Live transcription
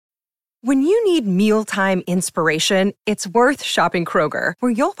When you need mealtime inspiration, it's worth shopping Kroger,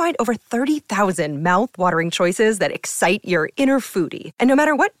 where you'll find over 30,000 mouth-watering choices that excite your inner foodie. And no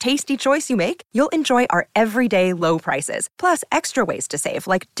matter what tasty choice you make, you'll enjoy our everyday low prices, plus extra ways to save,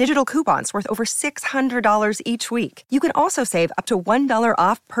 like digital coupons worth over $600 each week. You can also save up to $1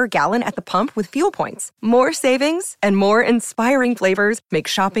 off per gallon at the pump with fuel points. More savings and more inspiring flavors make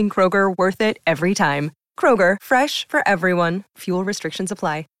shopping Kroger worth it every time. Kroger, fresh for everyone. Fuel restrictions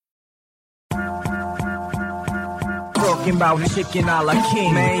apply. Talking about chicken a la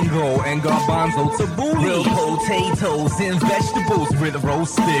king, mango and garbanzo tabbouleh, grilled potatoes and vegetables with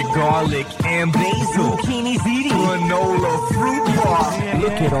roasted garlic and basil, zucchini ziti, granola fruit bar.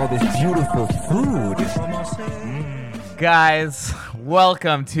 Look at all this beautiful food. Guys,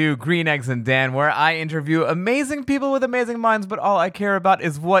 welcome to Green Eggs and Dan, where I interview amazing people with amazing minds, but all I care about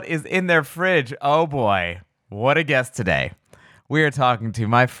is what is in their fridge. Oh boy, what a guest today. We are talking to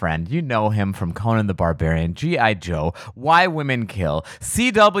my friend. You know him from Conan the Barbarian, G.I. Joe, Why Women Kill,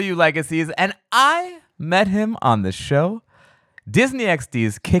 CW Legacies, and I met him on the show Disney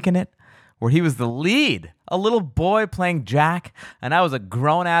XD's Kickin' It, where he was the lead, a little boy playing Jack, and I was a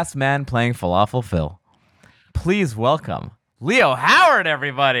grown-ass man playing Falafel Phil. Please welcome Leo Howard,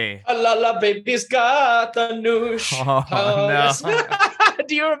 everybody. La la baby's got the noosh. No.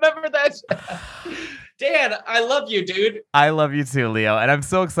 Do you remember that? Dan, I love you, dude. I love you too, Leo, and I'm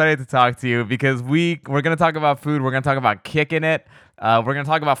so excited to talk to you because we're going to talk about food. We're going to talk about kicking it. We're going to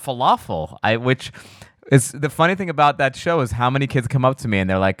talk about falafel, which is the funny thing about that show is how many kids come up to me and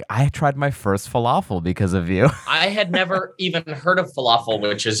they're like, I tried my first falafel because of you. I had never even heard of falafel,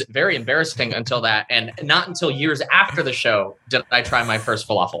 which is very embarrassing until that, and not until years after the show did I try my first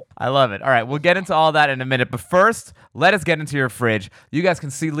falafel. I love it. All right, we'll get into all that in a minute, but first, let us get into your fridge. You guys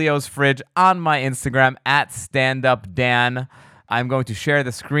can see Leo's fridge on my Instagram at StandUpDan. I'm going to share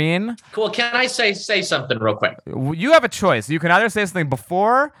the screen. Cool. Can I say something real quick? You have a choice. You can either say something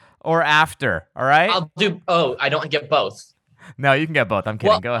before or after, all right? I don't get both. No, you can get both. I'm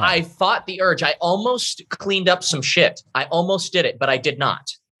kidding. Go ahead. I fought the urge. I almost cleaned up some shit. I almost did it, but I did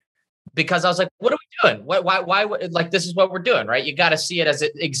not. Because I was like, what are we doing? Why, like, this is what we're doing, right? You got to see it as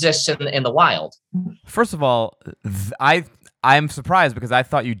it exists in the wild. First of all, I'm surprised because I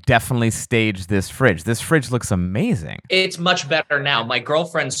thought you definitely staged this fridge. This fridge looks amazing. It's much better now. My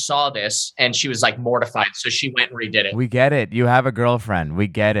girlfriend saw this and she was like mortified, so she went and redid it. We get it. You have a girlfriend. We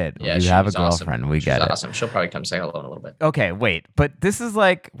get it. Yeah, you have a girlfriend. Awesome. We get it. Awesome. She'll probably come say hello in a little bit. Okay, wait. But this is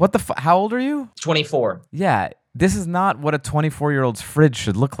like, what the how old are you? 24. Yeah. This is not what a 24-year-old's fridge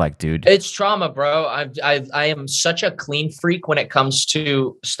should look like, dude. It's trauma, bro. I am such a clean freak when it comes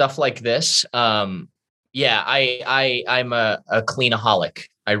to stuff like this. Yeah, I'm a cleanaholic.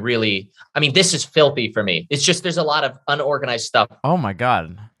 I mean, this is filthy for me. It's just there's a lot of unorganized stuff. Oh my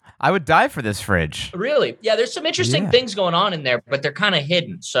God. I would die for this fridge. Really? Yeah, there's some interesting things going on in there, but they're kind of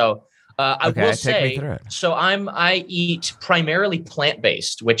hidden. So I will say, so I eat primarily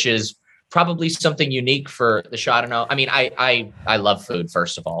plant-based, which is probably something unique for the show. I don't know. I mean, I love food,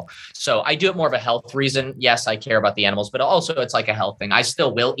 first of all. So I do it more of a health reason. Yes, I care about the animals, but also it's like a health thing. I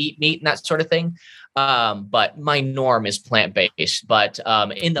still will eat meat and that sort of thing. But my norm is plant-based. But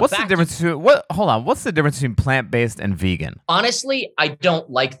what's the difference between plant-based and vegan? Honestly, I don't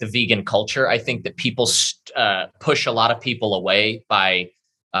like the vegan culture. I think that people push a lot of people away by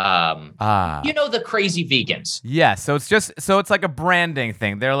the crazy vegans. Yeah, so it's like a branding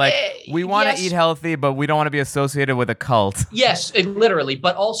thing. They're like, we want to eat healthy, but we don't want to be associated with a cult. Yes, literally.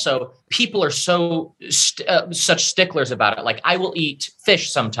 But also, people are so such sticklers about it. Like, I will eat fish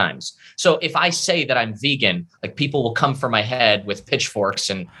sometimes. So if I say that I'm vegan, like, people will come for my head with pitchforks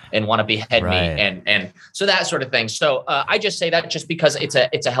and want to behead me, and so that sort of thing. So I just say that just because it's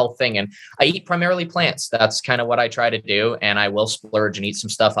a health thing, and I eat primarily plants. That's kind of what I try to do, and I will splurge and eat some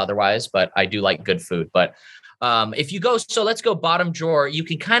stuff otherwise, but I do like good food. But if you go, so let's go bottom drawer, you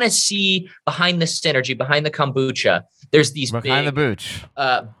can kind of see behind the Synergy, behind the kombucha, there's these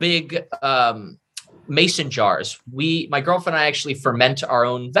big mason jars. My girlfriend and I actually ferment our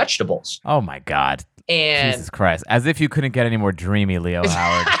own vegetables. Oh my God. And Jesus Christ. As if you couldn't get any more dreamy, Leo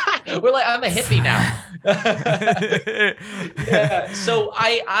Howard. We're like, I'm a hippie now. Yeah. So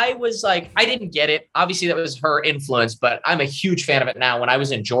I was like, I didn't get it. Obviously, that was her influence, but I'm a huge fan of it now. When I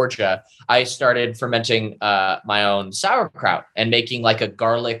was in Georgia, I started fermenting my own sauerkraut and making like a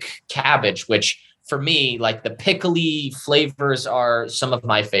garlic cabbage, which for me, like the pickly flavors are some of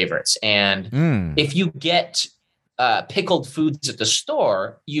my favorites. And if you get pickled foods at the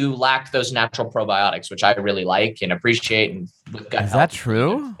store, you lack those natural probiotics, which I really like and appreciate. And with gut Is health, that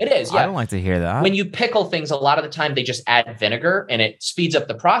true? it is. Yeah. I don't like to hear that. When you pickle things, a lot of the time they just add vinegar and it speeds up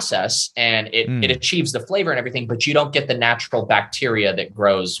the process and it achieves the flavor and everything, but you don't get the natural bacteria that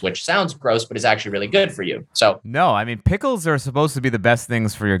grows, which sounds gross, but is actually really good for you. So no, I mean, pickles are supposed to be the best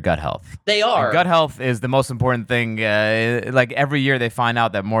things for your gut health. they are. And gut health is the most important thing. Like every year they find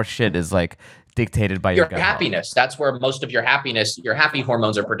out that more shit is like dictated by your gut happiness. That's where most of your happiness, your happy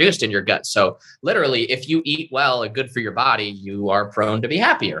hormones are produced in your gut. So literally, if you eat well and good for your body, you are prone to be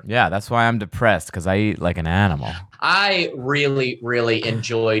happier. Yeah, that's why I'm depressed, because I eat like an animal. I really, really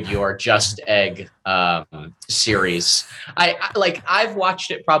enjoyed your Just Egg series. I've watched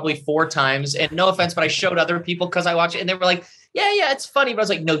it probably 4 times, and no offense, but I showed other people because I watched it and they were like, yeah, it's funny. But I was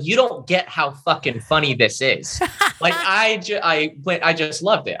like, no, you don't get how fucking funny this is. Like, I just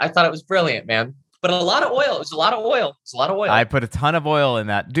loved it. I thought it was brilliant, man. But a lot of oil. It was a lot of oil. It's a lot of oil. I put a ton of oil in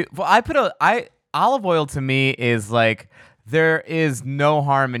that. Dude, well, olive oil to me is like, there is no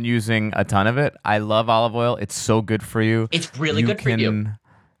harm in using a ton of it. I love olive oil. It's so good for you. It's really good for you.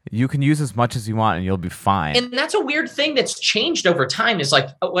 You can use as much as you want and you'll be fine. And that's a weird thing that's changed over time is like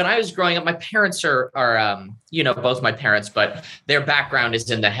when I was growing up, my parents are both my parents, but their background is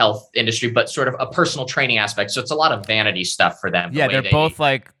in the health industry, but sort of a personal training aspect. So it's a lot of vanity stuff for them. Yeah, they're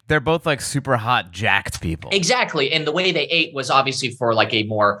both like super hot, jacked people. Exactly. And the way they ate was obviously for like a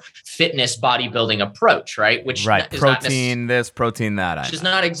more fitness bodybuilding approach, right? Protein this, protein that. Which is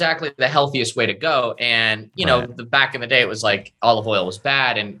not exactly the healthiest way to go. And, the back in the day, it was like olive oil was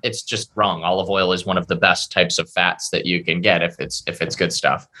bad, and it's just wrong. Olive oil is one of the best types of fats that you can get if it's good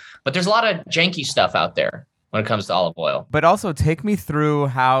stuff. But there's a lot of janky stuff out there when it comes to olive oil. But also take me through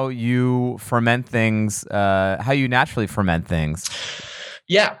how you ferment things, how you naturally ferment things.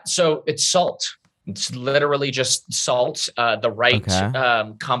 Yeah. So it's salt. It's literally just salt, the right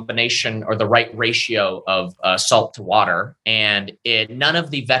combination or the right ratio of salt to water. And none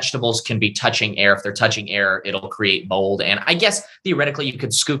of the vegetables can be touching air. If they're touching air, it'll create mold. And I guess theoretically you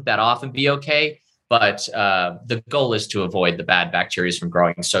could scoop that off and be okay. But the goal is to avoid the bad bacteria from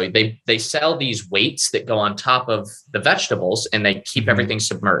growing. So they sell these weights that go on top of the vegetables and they keep everything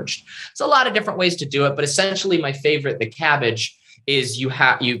submerged. There's a lot of different ways to do it. But essentially my favorite, the cabbage, is you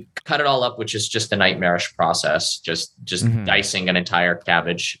cut it all up, which is just a nightmarish process, just dicing an entire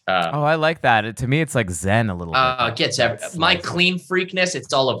cabbage. I like that. To me, it's like Zen a little bit. It gets my clean freakness.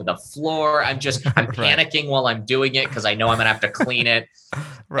 It's all over the floor. I'm panicking while I'm doing it because I know I'm gonna have to clean it.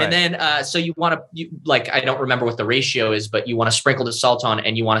 Right. And then, so you want to, I don't remember what the ratio is, but you want to sprinkle the salt on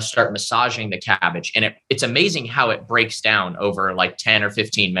and you want to start massaging the cabbage. And it's amazing how it breaks down over like 10 or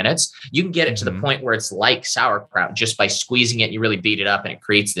 15 minutes. You can get it to the point where it's like sauerkraut just by squeezing it. You really beat it up and it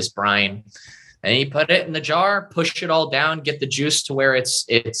creates this brine. And you put it in the jar, push it all down, get the juice to where it's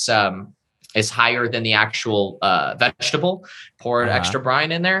higher than the actual vegetable, pour extra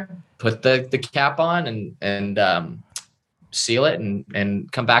brine in there, put the cap on and seal it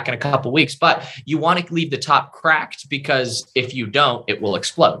and come back in a couple weeks. But you want to leave the top cracked because if you don't, it will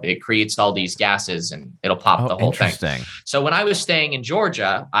explode. It creates all these gases and it'll pop the whole thing. So when I was staying in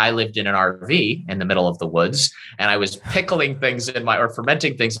Georgia, I lived in an RV in the middle of the woods and I was pickling things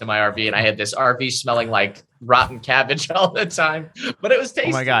fermenting things in my RV. And I had this RV smelling like rotten cabbage all the time, but it was tasty.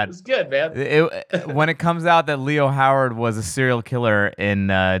 Oh my God. It was good, man. When it comes out that Leo Howard was a serial killer in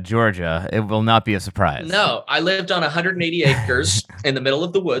Georgia, it will not be a surprise. No, I lived on 180 acres in the middle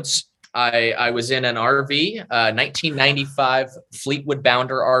of the woods. I was in an RV, 1995 Fleetwood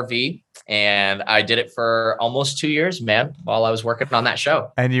Bounder RV, and I did it for almost 2 years, man, while I was working on that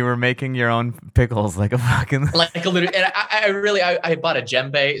show. And you were making your own pickles like a fucking... Like a little... And I bought a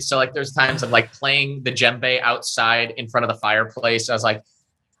djembe, so like there's times I'm like playing the djembe outside in front of the fireplace. I was like,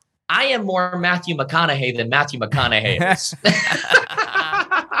 I am more Matthew McConaughey than Matthew McConaughey is.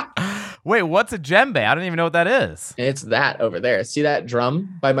 Wait, what's a djembe? I don't even know what that is. It's that over there. See that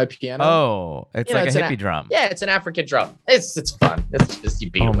drum by my piano? Oh, it's like a hippie drum. Yeah, it's an African drum. It's fun. It's just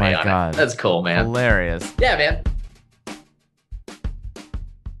you beat away on it. That's cool, man. Hilarious. Yeah, man.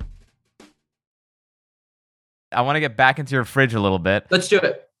 I want to get back into your fridge a little bit. Let's do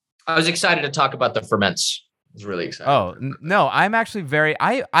it. I was excited to talk about the ferments. I was really excited. Oh, no, I'm actually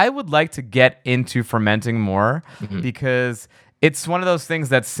I would like to get into fermenting more because It's one of those things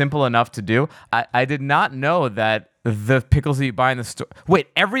that's simple enough to do. I did not know that the pickles that you buy in the store. Wait,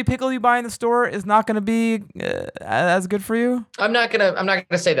 every pickle you buy in the store is not going to be as good for you? I'm not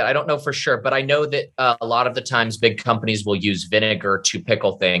gonna say that. I don't know for sure, but I know that a lot of the times big companies will use vinegar to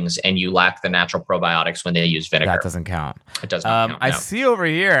pickle things, and you lack the natural probiotics when they use vinegar. That doesn't count. It does not count. I see over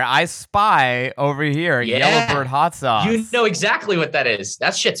here. I spy over here. Yeah. Yellowbird hot sauce. You know exactly what that is.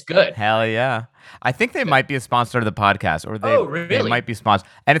 That shit's good. Hell yeah. I think they might be a sponsor of the podcast, or they might be sponsored.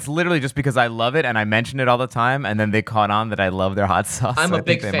 And it's literally just because I love it and I mention it all the time, and then they caught on that I love their hot sauce. I'm so a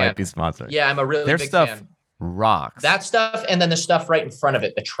big fan. They might be sponsored. Yeah, I'm a really their big stuff fan. Rocks. That stuff, and then the stuff right in front of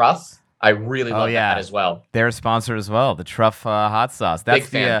it, the truff. I really love that as well. They're a sponsor as well, the Truff hot sauce. That's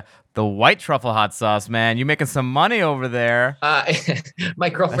the white truffle hot sauce, man. You making some money over there. My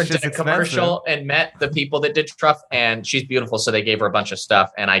girlfriend did a commercial and met the people that did Truff, and she's beautiful, so they gave her a bunch of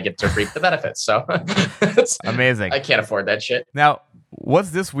stuff, and I get to reap the benefits. So it's amazing. I can't afford that shit. Now,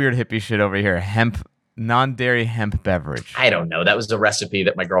 what's this weird hippie shit over here? Non-dairy hemp beverage. I don't know. That was the recipe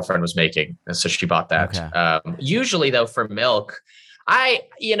that my girlfriend was making, and so she bought that. Okay. Usually, though, for milk,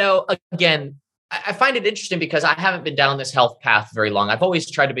 again, I find it interesting because I haven't been down this health path very long. I've always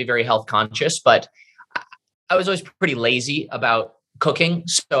tried to be very health conscious, but I was always pretty lazy about cooking,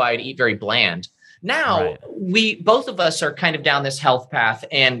 so I'd eat very bland. Now, both of us are kind of down this health path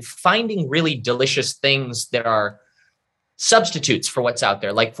and finding really delicious things that are substitutes for what's out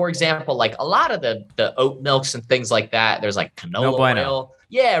there. Like, for example, like a lot of the oat milks and things like that, there's like canola oil.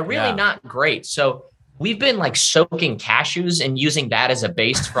 Yeah, really not great. So we've been like soaking cashews and using that as a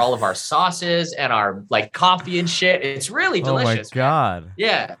base for all of our sauces and our like coffee and shit. It's really delicious. Oh my God. Man.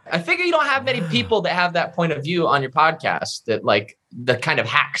 Yeah. I figure you don't have many people that have that point of view on your podcast, that like the kind of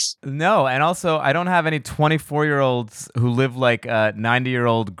hacks. No. And also I don't have any 24-year-olds who live like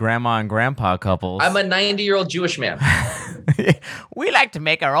 90-year-old grandma and grandpa couples. I'm a 90-year-old Jewish man. We like to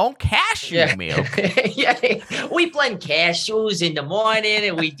make our own cashew milk. Yeah, we blend cashews in the morning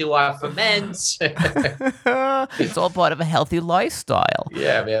and we do our ferments. It's all part of a healthy lifestyle.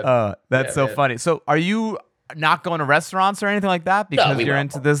 Yeah, man. That's so funny. So are you not going to restaurants or anything like that because you're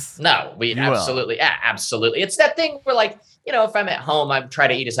into this? No, absolutely. Yeah, absolutely. It's that thing where like, if I'm at home, I try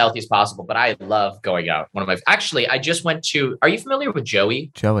to eat as healthy as possible, but I love going out. Actually, I just went to, are you familiar with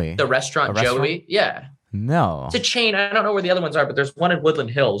Joey? Joey. The restaurant Joey? Yeah. No. It's a chain. I don't know where the other ones are, but there's one in Woodland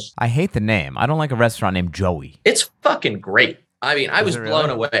Hills. I hate the name. I don't like a restaurant named Joey. It's fucking great. I mean, I was blown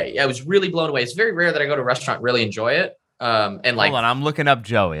away. I was really blown away. It's very rare that I go to a restaurant and really enjoy it. And like, hold on, I'm looking up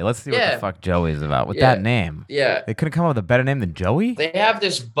Joey. Let's see what the fuck Joey's about with that name. Yeah. They couldn't come up with a better name than Joey? They have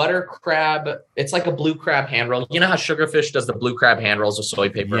this butter crab. It's like a blue crab hand roll. You know how Sugarfish does the blue crab hand rolls with soy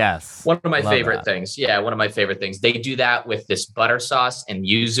paper? Yes. One of my favorite things. Yeah, one of my favorite things. They do that with this butter sauce and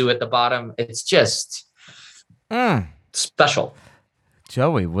yuzu at the bottom. It's just special.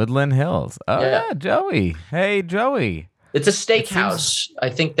 Joey, Woodland Hills. Oh, yeah, Joey. Hey, Joey. It's a steakhouse. I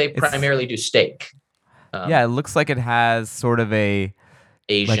think they primarily do steak. Yeah, it looks like it has sort of a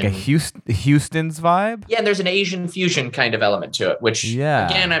Asian, like a Houston's vibe. Yeah, and there's an Asian fusion kind of element to it, which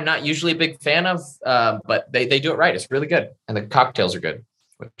again, I'm not usually a big fan of, but they do it right. It's really good, and the cocktails are good,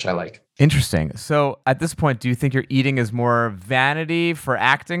 which I like. Interesting. So at this point, do you think your eating is more vanity for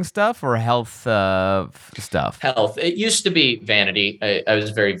acting stuff or health stuff? Health. It used to be vanity. I was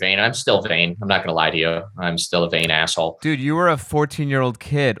very vain. I'm still vain. I'm not going to lie to you. I'm still a vain asshole. Dude, you were a 14-year-old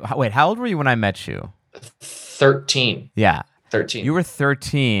kid. Wait, how old were you when I met you? 13. Yeah. 13. You were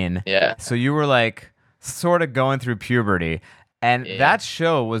 13. Yeah. So you were like sort of going through puberty. And that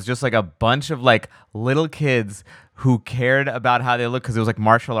show was just like a bunch of like little kids who cared about how they look because it was like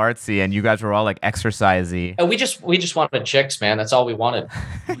martial artsy and you guys were all like exercisey. We just wanted chicks, man. That's all we wanted.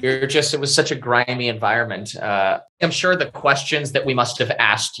 It was such a grimy environment. I'm sure the questions that we must have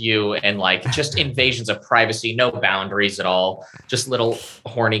asked you and like just invasions of privacy, no boundaries at all. Just little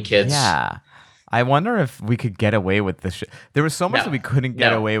horny kids. Yeah. I wonder if we could get away with this. There was so much that we couldn't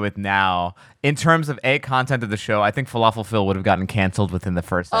get away with now. In terms of content of the show, I think Falafel Phil would have gotten canceled within the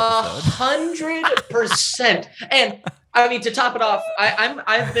first episode. 100%. And I mean, to top it off,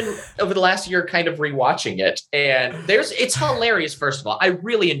 I've been over the last year kind of rewatching it, and it's hilarious. First of all, I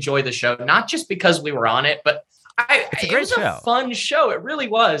really enjoy the show, not just because we were on it, but it was a fun show. It really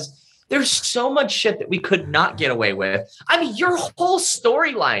was. There's so much shit that we could not get away with. I mean, your whole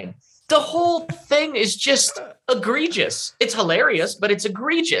storyline. The whole thing is just egregious. It's hilarious, but it's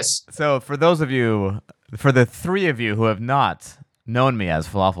egregious. So for the three of you who have not known me as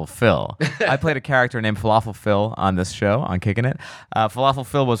Falafel Phil, I played a character named Falafel Phil on this show, on Kicking It. Falafel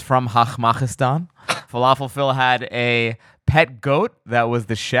Phil was from Hachmakistan. Falafel Phil had a pet goat that was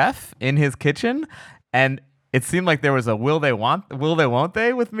the chef in his kitchen. And it seemed like there was a will they won't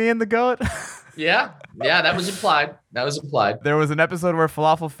they with me and the goat. Yeah, that was implied. There was an episode where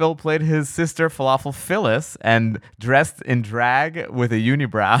Falafel Phil played his sister Falafel Phyllis and dressed in drag with a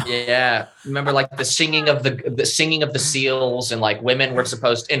unibrow. Yeah, remember like the singing of the seals, and like women were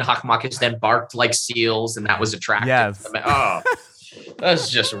supposed in Hakmakistan barked like seals, and that was attractive. Yes. Oh, that's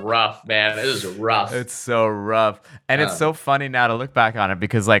just rough, man. It was rough. It's so rough, and it's so funny now to look back on it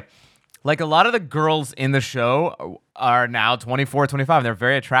because like a lot of the girls in the show are now 24, 25. They're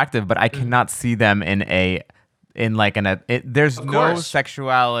very attractive, but I cannot see them there's no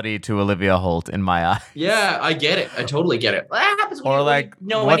sexuality to Olivia Holt in my eye. Yeah, I get it. I totally get it. That happens when Or you like,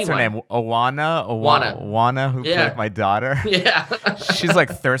 know what's anyone. her name? Owana, who played my daughter. Yeah. She's like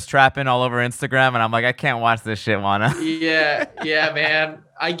thirst trapping all over Instagram, and I'm like, I can't watch this shit, Wana. Yeah, man.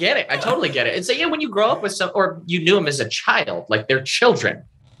 I get it. I totally get it. And so, when you grow up with or you knew them as a child, like they're children,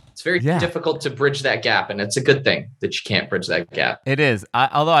 it's very difficult to bridge that gap. And it's a good thing that you can't bridge that gap. It is.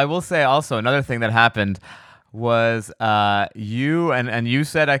 Although I will say also another thing that happened was you and you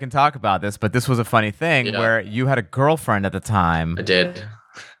said I can talk about this, but this was a funny thing where you had a girlfriend at the time. I did.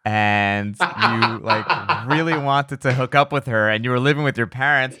 And you like really wanted to hook up with her, and you were living with your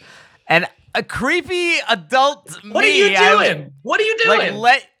parents, and a creepy adult What are you doing? What are you doing?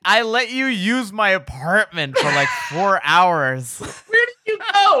 Like I let you use my apartment for like 4 hours. Where did you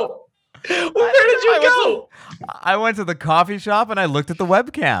go? Where did you go? I went to the coffee shop and I looked at the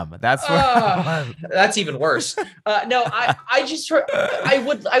webcam. That's where that's even worse. No, I just heard, I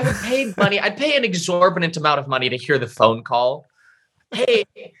would pay money. I'd pay an exorbitant amount of money to hear the phone call. Hey,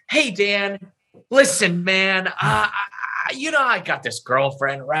 Dan, listen, man, I got this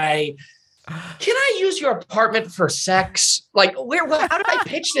girlfriend, right? Can I use your apartment for sex? Like, how did I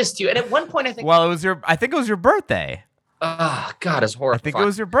pitch this to you? And at one point, I think it was your birthday. Oh, God, it's horrifying. I think it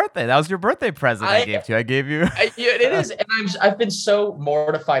was your birthday. That was your birthday present I gave to you. I gave you. It is. And I've been so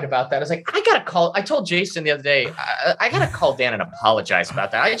mortified about that. I was like, I got to call. I told Jason the other day, I got to call Dan and apologize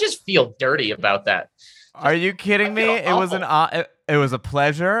about that. I just feel dirty about that. Are you kidding me? It was it was a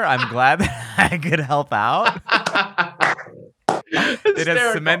pleasure. I'm glad that I could help out.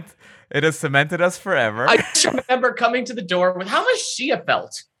 It has cemented us forever. I just remember coming to the door with how much Shia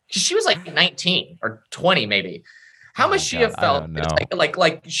felt. She was like 19 or 20 maybe. How much Shia felt. It's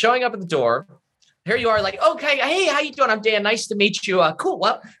like showing up at the door. Here you are, like, okay, hey, how you doing? I'm Dan. Nice to meet you. Cool.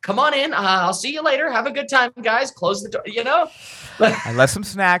 Well, come on in. I'll see you later. Have a good time, guys. Close the door. I left some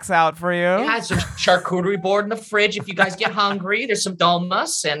snacks out for you. Yeah, some charcuterie board in the fridge if you guys get hungry. There's some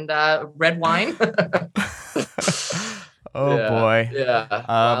dolmas and red wine. Boy.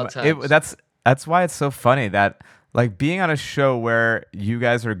 Yeah. That's why it's so funny that like being on a show where you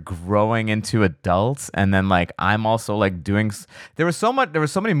guys are growing into adults, and then like I'm also like doing. There was so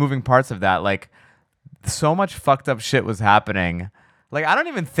many moving parts of that. Like so much fucked up shit was happening. Like I don't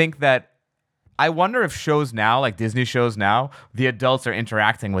even think that. I wonder if shows now, like Disney shows now, the adults are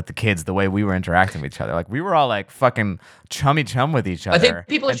interacting with the kids the way we were interacting with each other. Like we were all like fucking chummy chum with each other. I think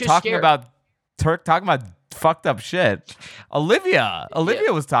people are just talking scared. talking about fucked up shit. Olivia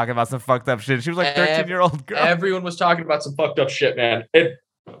was talking about some fucked up shit. She was like 13-year-old girl. Everyone was talking about some fucked up shit, man. And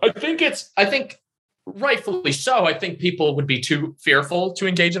I think rightfully so. I think people would be too fearful to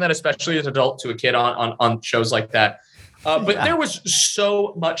engage in that, especially as an adult to a kid on shows like that. But there was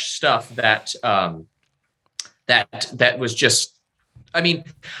so much stuff that that was just. I mean,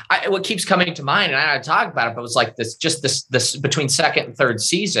 what keeps coming to mind, and I talk about it, but it was like this between second and third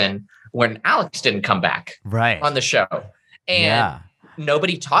season when Alex didn't come back on the show, and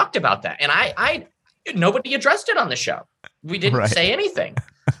nobody talked about that, and I nobody addressed it on the show. We didn't say anything,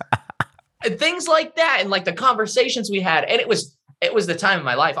 and things like that, and like the conversations we had, and it was the time of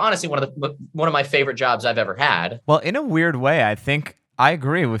my life. Honestly, one of my favorite jobs I've ever had. Well, in a weird way, I think I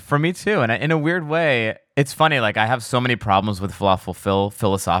agree for me too. And in a weird way, it's funny. Like I have so many problems with Falafel Phil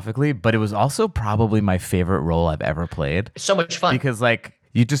philosophically, but it was also probably my favorite role I've ever played. So much fun because like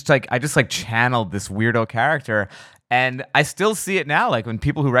I just channeled this weirdo character. And I still see it now. Like when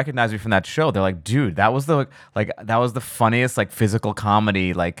people who recognize me from that show, they're like, dude, that was the funniest like physical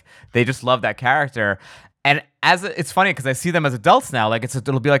comedy. Like they just love that character. And it's funny because I see them as adults now. Like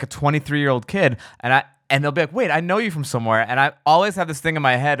it'll be like a 23-year-old kid, and they'll be like, wait, I know you from somewhere. And I always have this thing in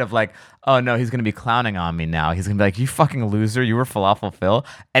my head of like, oh no, he's gonna be clowning on me now. He's gonna be like, you fucking loser, you were Falafel Phil.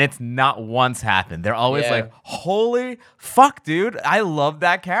 And it's not once happened. They're always like, holy fuck, dude, I love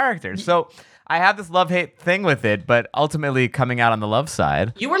that character. So I have this love-hate thing with it, but ultimately coming out on the love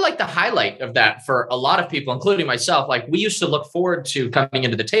side. You were like the highlight of that for a lot of people, including myself. Like we used to look forward to coming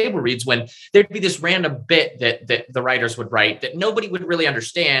into the table reads when there'd be this random bit that the writers would write that nobody would really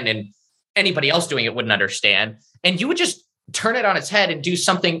understand. And anybody else doing it wouldn't understand. And you would just turn it on its head and do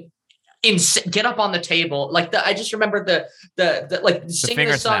something get up on the table. Like I just remember the like singing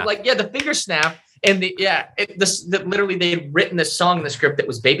the song, snap. the finger snap. And literally they had written this song in the script that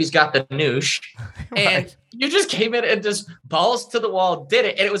was Baby's Got the Noosh. And Right. you just came in and just balls to the wall did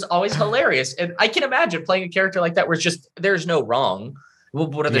it. And it was always hilarious. And I can imagine playing a character like that where it's just, there's no wrong. Well,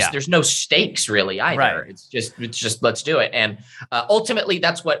 there's no stakes really either. Right. It's just let's do it. And ultimately,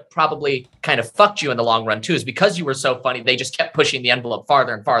 that's what probably kind of fucked you in the long run too, is because you were so funny. They just kept pushing the envelope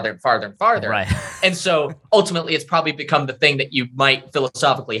farther and farther and farther and farther. Right. And so ultimately, it's probably become the thing that you might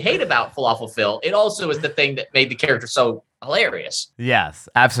philosophically hate about Falafel Phil. It also is the thing that made the character so hilarious. Yes,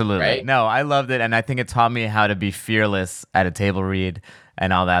 absolutely. Right? No, I loved it, and I think it taught me how to be fearless at a table read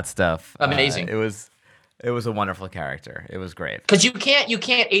and all that stuff. Amazing. It was a wonderful character. It was great. Because you can't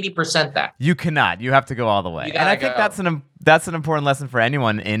 80% that. You cannot. You have to go all the way. You And I gotta think go. that's an important lesson for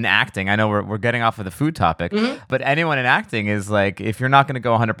anyone in acting. I know we're getting off of the food topic, but anyone in acting is like, if you're not going to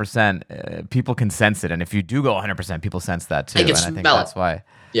go 100%, people can sense it. And if you do go 100%, people sense that too. They can And I think smell that's it. why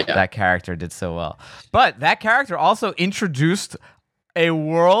Yeah. that character did so well. But that character also introduced a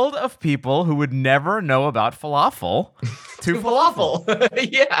world of people who would never know about falafel to falafel.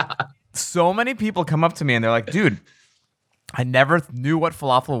 Yeah. So many people come up to me and they're like, dude, I never knew what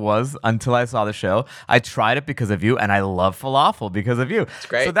falafel was until I saw the show. I tried it because of you, and I love falafel because of you. It's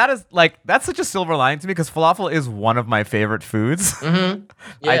great. So that's such a silver lining to me, because falafel is one of my favorite foods. Yeah.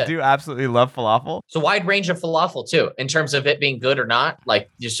 I do absolutely love falafel. It's a wide range of falafel too, in terms of it being good or not. Like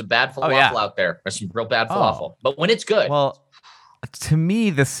there's some bad falafel yeah. out there. There's some real bad falafel. But when it's good, Well, to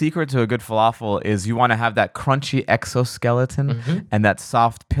me, the secret to a good falafel is you want to have that crunchy exoskeleton and that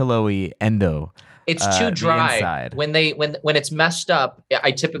soft, pillowy endo. it's the too dry. inside. When it's messed up,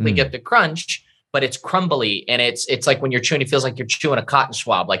 I typically get the crunch, but it's crumbly, and it's like when you're chewing, it feels like you're chewing a cotton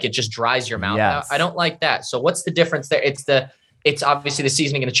swab. Like it just dries your mouth out. Yes. I don't like that. So what's the difference there? It's obviously the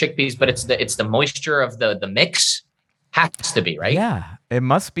seasoning and the chickpeas, but it's the moisture of the mix. Has to be, right? Yeah, it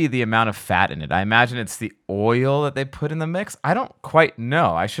must be the amount of fat in it. I imagine it's the oil that they put in the mix. I don't quite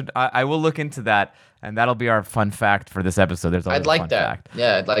know. I will look into that, and that'll be our fun fact for this episode. There's always I'd a like fun that. fact.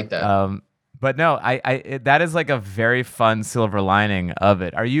 Yeah, I'd like that. But no, that is like a very fun silver lining of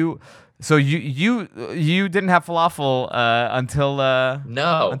it. Are you? So you didn't have falafel until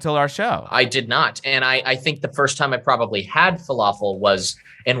No. until our show. I did not. And I think the first time I probably had falafel was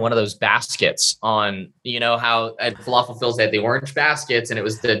in one of those baskets on, you know, how at Falafel Phil's they had the orange baskets, and it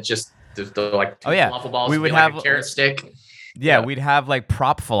was the like two falafel balls. We and would like have a carrot stick. Yeah, we'd have like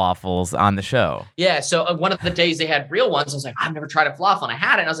prop falafels on the show. Yeah. So one of the days they had real ones, I was like, I've never tried a falafel. And I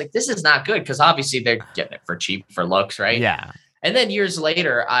had it. And I was like, this is not good. Because obviously they're getting it for cheap, for looks, right? Yeah. And then years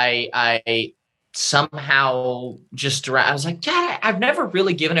later, I somehow I was like, yeah, I've never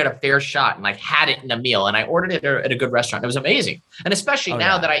really given it a fair shot, and like had it in a meal, and I ordered it at a good restaurant. It was amazing. And especially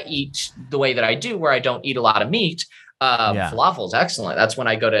now that I eat the way that I do, where I don't eat a lot of meat, falafel is excellent. That's when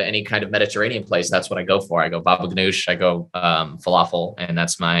I go to any kind of Mediterranean place. That's what I go for. I go baba ganoush, I go falafel, and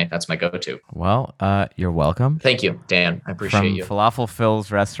that's my go-to. Well, you're welcome. Thank you, Dan. I appreciate From you. Falafel Phil's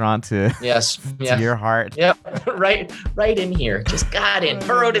restaurant to, Yes. to your heart. Yep. Right in here. Just got in,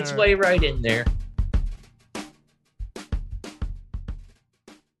 burrowed its way right in there.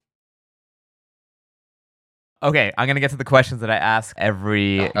 Okay, I'm going to get to the questions that I ask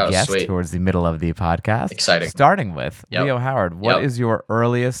every guest sweet. towards the middle of the podcast. Exciting. Starting with Yep. Leo Howard. What is your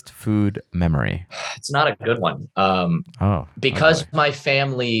earliest food memory? It's not a good one. boy. Because my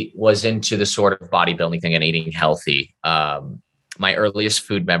family was into the sort of bodybuilding thing and eating healthy. My earliest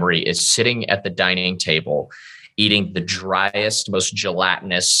food memory is sitting at the dining table, eating the driest, most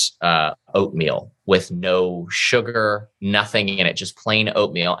gelatinous oatmeal with no sugar, nothing in it, just plain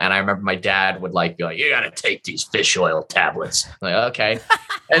oatmeal. And I remember my dad would be like, you got to take these fish oil tablets. I'm like, okay.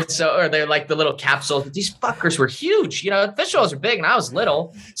 And so, or they're like the little capsules. These fuckers were huge. You know, fish oils are big and I was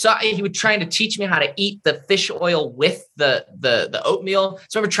little. So he would trying to teach me how to eat the fish oil with the oatmeal.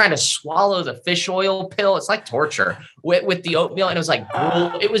 So I remember trying to swallow the fish oil pill. It's like torture with the oatmeal. And it was like,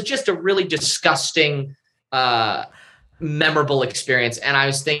 it was just a really disgusting, memorable experience. And I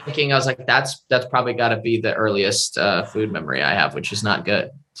was like, that's probably got to be the earliest food memory I have, which is not good.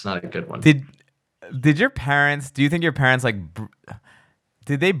 It's not a good one. Did your parents, do you think your parents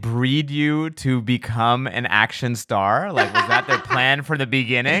did they breed you to become an action star? Like, was that their plan from the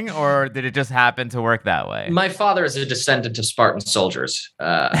beginning, or did it just happen to work that way? My father is a descendant of Spartan soldiers. He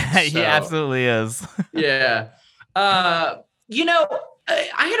absolutely is. Yeah. You know,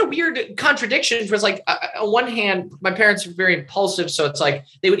 I had a weird contradiction. It was like, on one hand, my parents were very impulsive. So it's like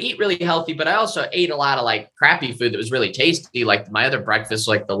they would eat really healthy, but I also ate a lot of like crappy food that was really tasty. Like my other breakfast,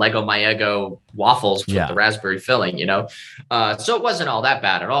 like the Lego My Eggo waffles with the raspberry filling, So it wasn't all that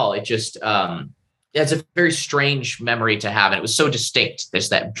bad at all. It just, it's a very strange memory to have. And it was so distinct. There's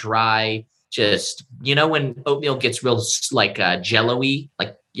that dry, just, when oatmeal gets real like jello-y,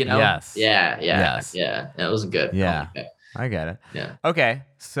 like, Yes. Yes. It wasn't good. Yeah. I get it. Yeah. Okay.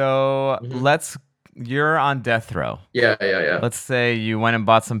 So you're on death row. Yeah. Let's say you went and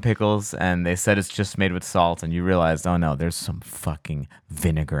bought some pickles and they said it's just made with salt and you realized, oh no, there's some fucking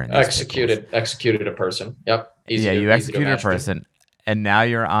vinegar in these Executed a person. Yep. You executed a person and now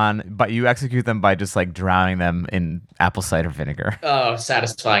you're on, but you execute them by just like drowning them in apple cider vinegar. Oh,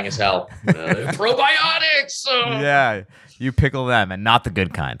 satisfying as hell. Probiotics. Yeah. You pickle them and not the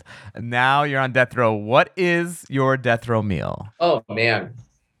good kind. Now you're on death row. What is your death row meal? Oh, man.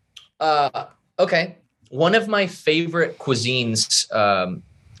 Okay. One of my favorite cuisines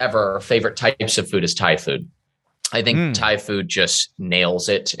ever, favorite types of food is Thai food. I think Thai food just nails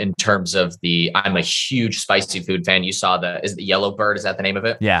it in terms of I'm a huge spicy food fan. You saw is it the Yellow Bird? Is that the name of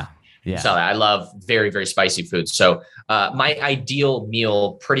it? Yeah. So I love very, very spicy food. So my ideal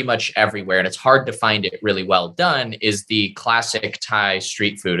meal pretty much everywhere, and it's hard to find it really well done, is the classic Thai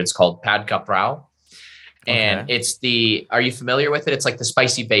street food. It's called Pad Kap Rao. And it's are you familiar with it? It's like the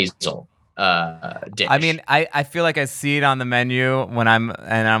spicy basil dish. I mean, I feel like I see it on the menu and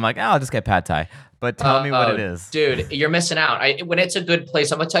I'm like, I'll just get pad thai. But tell me what it is. Dude, you're missing out. When it's a good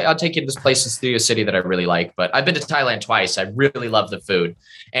place, I'll take you to this place in Studio City that I really like. But I've been to Thailand twice. I really love the food.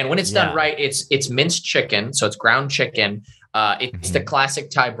 And when it's done right, it's minced chicken. So it's ground chicken. It's the classic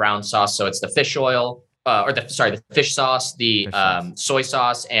Thai brown sauce. So it's the fish oil, the fish sauce, the soy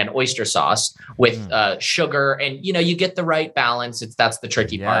sauce and oyster sauce with sugar. And, you get the right balance. That's the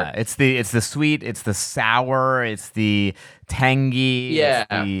tricky part. It's the sweet, it's the sour, it's the tangy,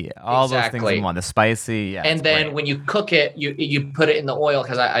 all those things in one, the spicy. Yeah, and then great. When you cook it, you put it in the oil,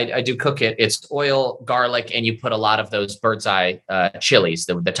 because I do cook it. It's oil, garlic, and you put a lot of those bird's eye chilies,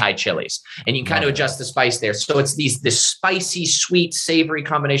 the Thai chilies, and you can kind of adjust the spice there. So it's this spicy, sweet, savory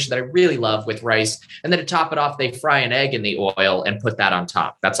combination that I really love with rice. And then to top it off, they fry an egg in the oil and put that on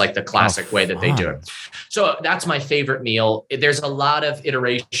top. That's like the classic way that they do it. So that's my favorite meal. There's a lot of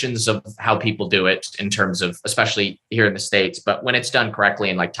iterations of how people do it in terms of, especially here in the States. But when it's done correctly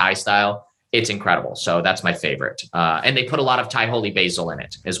in like Thai style, it's incredible. So that's my favorite. And they put a lot of Thai holy basil in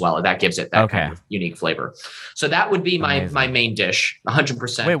it as well. That gives it that kind of unique flavor. So that would be my main dish,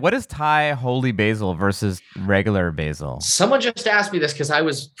 100%. Wait, what is Thai holy basil versus regular basil? Someone just asked me this because I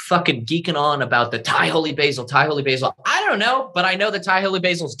was fucking geeking on about the Thai holy basil. I don't know, but I know the Thai holy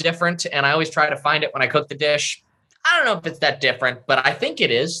basil is different. And I always try to find it when I cook the dish. I don't know if it's that different, but I think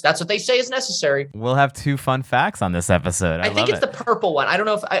it is. That's what they say is necessary. We'll have 2 fun facts on this episode. I think it's the purple one. I don't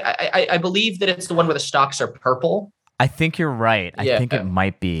know if I believe that it's the one where the stalks are purple. I think you're right. I think it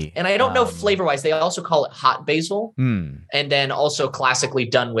might be. And I don't know flavor-wise. They also call it hot basil. And then also classically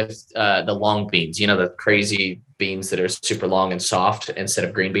done with the long beans. The crazy beans that are super long and soft instead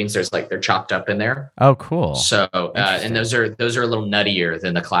of green beans. They're chopped up in there. Oh, cool. So and those are a little nuttier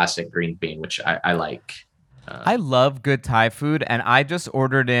than the classic green bean, which I like. I love good Thai food, and I just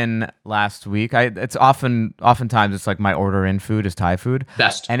ordered in last week. Oftentimes it's like my order in food is Thai food.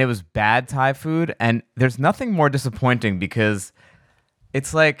 Best. And it was bad Thai food, and there's nothing more disappointing because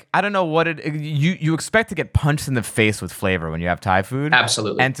it's like, I don't know what you expect to get punched in the face with flavor when you have Thai food.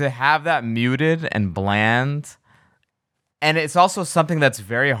 Absolutely. And to have that muted and bland. And it's also something that's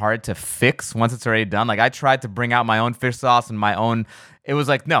very hard to fix once it's already done. Like I tried to bring out my own fish sauce and my own. It was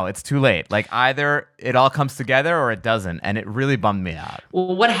like, no, it's too late. Like either it all comes together or it doesn't. And it really bummed me out.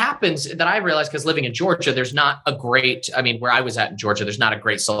 Well, what happens that I realized, because living in Georgia, there's not a great, where I was at in Georgia, there's not a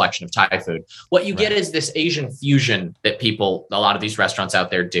great selection of Thai food. What you get is this Asian fusion that a lot of these restaurants out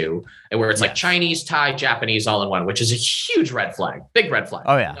there do, and where it's like Chinese, Thai, Japanese all in one, which is a huge red flag, big red flag.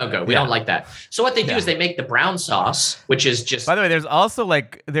 Oh yeah. No-go. We don't like that. So what they do is they make the brown sauce, which is just. By the way,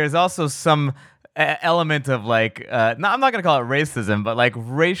 there's also some element of like, I'm not going to call it racism, but like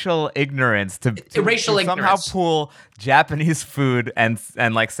racial ignorance to somehow pull Japanese food and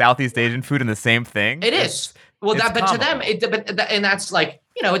like Southeast Asian food in the same thing. It is. Well, but to them, and that's like,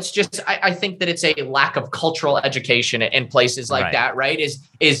 it's just, I think that it's a lack of cultural education in places like that, right?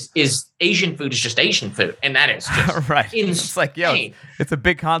 Is Asian food is just Asian food. And that is just right. It's like, it's a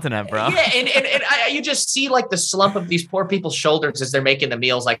big continent, bro. Yeah. And you just see like the slump of these poor people's shoulders as they're making the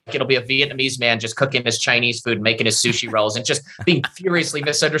meals. Like it'll be a Vietnamese man just cooking his Chinese food, making his sushi rolls and just being furiously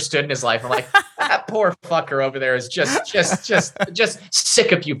misunderstood in his life. I'm like, That poor fucker over there is just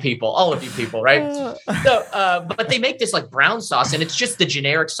sick of you people, all of you people, right? So, but they make this like brown sauce, and it's just the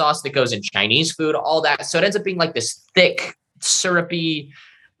generic sauce that goes in Chinese food, all that. So it ends up being like this thick, syrupy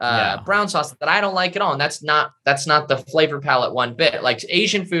brown sauce that I don't like at all. And that's not the flavor palette one bit. Like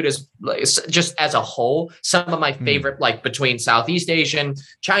Asian food is just as a whole, some of my favorite, like between Southeast Asian,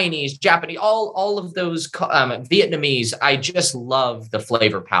 Chinese, Japanese, all of those, Vietnamese, I just love the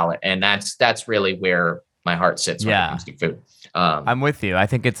flavor palette. And that's really where my heart sits when it comes to food. I'm with you. I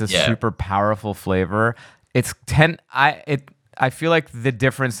think it's a super powerful flavor. I feel like the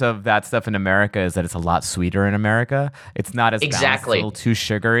difference of that stuff in America is that it's a lot sweeter in America. It's not as balanced, a little too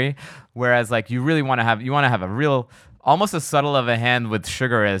sugary. Whereas like you want to have a real, almost as subtle of a hand with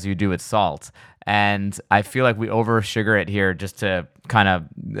sugar as you do with salt. And I feel like we over sugar it here just to kind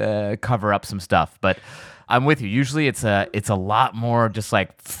of cover up some stuff. But I'm with you. Usually it's a lot more just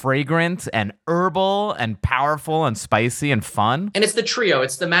like fragrant and herbal and powerful and spicy and fun. And it's the trio.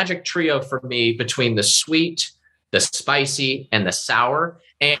 It's the magic trio for me between the sweet, the spicy, and the sour,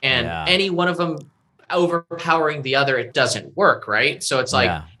 and any one of them overpowering the other, it doesn't work, right? So it's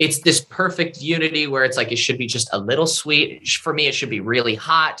like, it's this perfect unity where it's like, it should be just a little sweet. For me, it should be really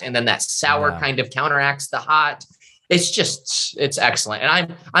hot. And then that sour kind of counteracts the hot. It's excellent.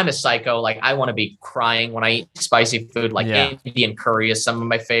 And I'm a psycho. Like I want to be crying when I eat spicy food, like Indian curry is some of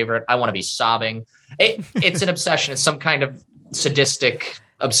my favorite. I want to be sobbing. It's an obsession. It's some kind of sadistic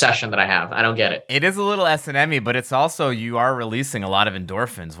obsession that I have. I don't get it. It is a little S&M-y, but it's also, you are releasing a lot of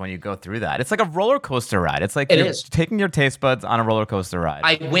endorphins when you go through that. It's like a roller coaster ride. It's like you're taking your taste buds on a roller coaster ride.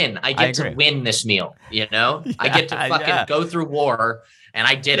 I win. I get to win this meal, you know? I get to fucking go through war, and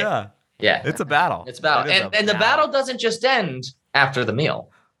I did it. Yeah. It's a battle. It's a battle. And the battle doesn't just end after the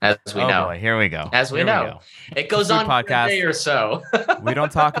meal, as we know. Boy, here we go. As we know. It goes on for a day or so. We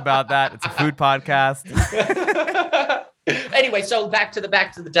don't talk about that. It's a food podcast. Anyway, so back to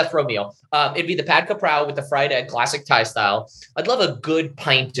the death row meal. It'd be the pad kaprao with the fried egg, classic Thai style. I'd love a good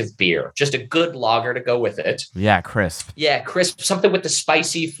pint of beer, just a good lager to go with it. Yeah, crisp. Yeah, crisp. Something with the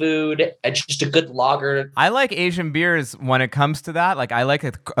spicy food, just a good lager. I like Asian beers when it comes to that. Like I like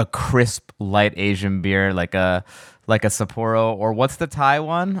a crisp, light Asian beer, like a Sapporo, or what's the Thai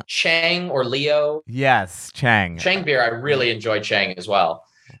one? Chang or Leo. Yes, Chang. Chang beer, I really enjoy Chang as well.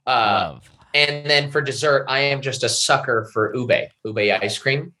 Love. And then for dessert, I am just a sucker for ube ice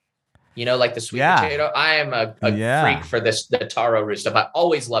cream. You know, like the sweet potato. I am a freak for the taro root stuff. I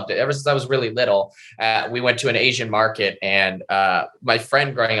always loved it. Ever since I was really little, we went to an Asian market, and my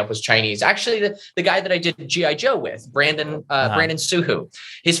friend growing up was Chinese. Actually, the guy that I did G.I. Joe with, Brandon Suhu,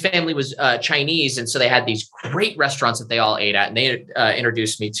 his family was Chinese. And so they had these great restaurants that they all ate at. And they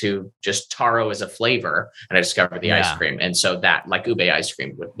introduced me to just taro as a flavor. And I discovered the ice cream. And so that, like ube ice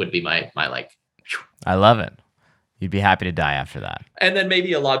cream would be my like. I love it. You'd be happy to die after that. And then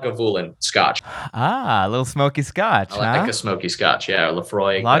maybe a Lagavulin scotch. Ah, a little smoky scotch. I like a smoky scotch, yeah, or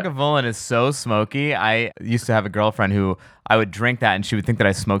Lefroy. Lagavulin is so smoky. I used to have a girlfriend who I would drink that, and she would think that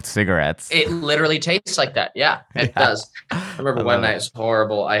I smoked cigarettes. It literally tastes like that. Yeah, it does. I remember one night, it's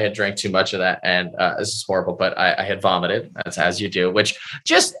horrible. I had drank too much of that, and this is horrible, but I had vomited, as you do, which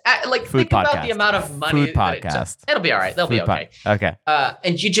just like food think podcast. About the amount of money. Food podcast. It'll be all right. They'll be okay. Okay.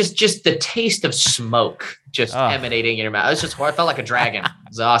 And you just the taste of smoke just emanating in your mouth. It was just horrible. I felt like a dragon. It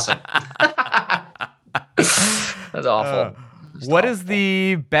was awesome. That's awful. What is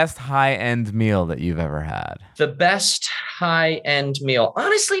the best high-end meal that you've ever had? The best high-end meal.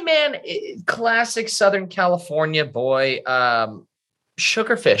 Honestly, man, classic Southern California boy,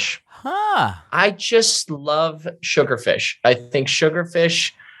 sugarfish. Huh. I just love sugarfish. I think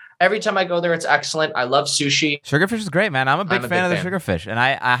sugarfish, every time I go there, it's excellent. I love sushi. Sugarfish is great, man. I'm a big fan of the sugarfish, and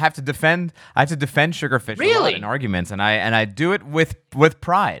I have to defend sugarfish a lot in arguments, and I do it with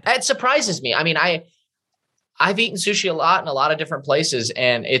pride. It surprises me. I mean, I've eaten sushi a lot in a lot of different places,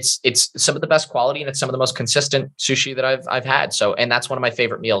 and it's some of the best quality, and it's some of the most consistent sushi that I've had. So, and that's one of my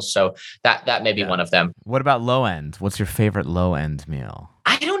favorite meals. So that may be one of them. What about low end? What's your favorite low end meal?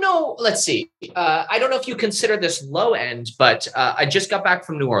 I don't know. Let's see. I don't know if you consider this low end, but I just got back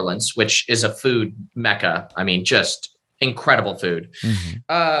from New Orleans, which is a food mecca. I mean, just incredible food.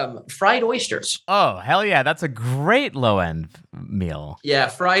 Mm-hmm. Fried oysters. Oh, hell yeah. That's a great low end meal. Yeah.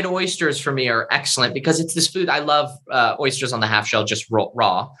 Fried oysters for me are excellent because it's this food. I love oysters on the half shell, just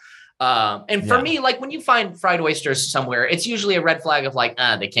raw. And for me, like when you find fried oysters somewhere, it's usually a red flag of like,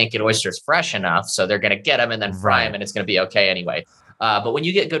 they can't get oysters fresh enough. So they're going to get them and then fry them and it's going to be okay anyway. But when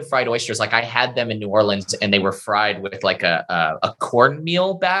you get good fried oysters, like I had them in New Orleans and they were fried with like a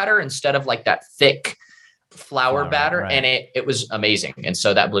cornmeal batter instead of like that thick flour batter, right. and it was amazing. And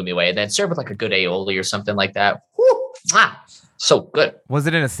so that blew me away. And then served with like a good aioli or something like that. Woo, so good. Was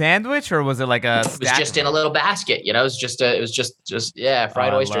it in a sandwich or was it like a? It was just in a little basket, you know. It was just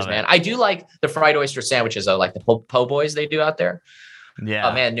fried oysters, man. I do like the fried oyster sandwiches though, like the po' boys they do out there. Yeah.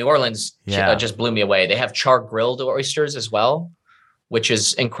 Oh man, New Orleans just blew me away. They have char grilled oysters as well, which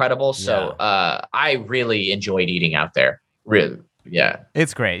is incredible. So I really enjoyed eating out there. Really. Yeah.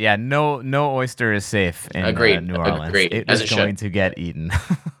 It's great. Yeah. No oyster is safe in New Orleans. Agreed. It is going to get eaten.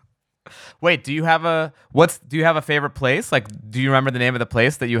 Wait, do you have a favorite place? Like, do you remember the name of the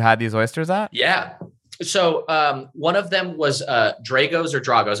place that you had these oysters at? Yeah. So one of them was Drago's or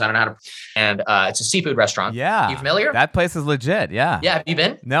Drago's. I don't know how to. And it's a seafood restaurant. Yeah. You familiar? That place is legit. Yeah. Yeah. Have you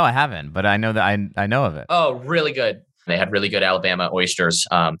been? No, I haven't, but I know that I know of it. Oh, really good. They had really good Alabama oysters.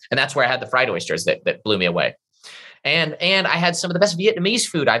 And that's where I had the fried oysters that blew me away. And I had some of the best Vietnamese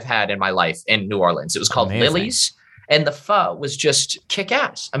food I've had in my life in New Orleans. It was called Lily's, and the pho was just kick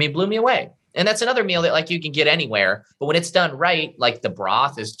ass. I mean, blew me away. And that's another meal that like you can get anywhere, but when it's done right, like the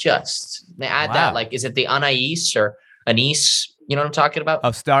broth is just add that. Like, is it the anise or anise? You know what I'm talking about? Oh,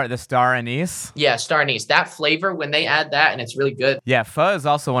 the star anise? Yeah, star anise. That flavor when they add that, and it's really good. Yeah, pho is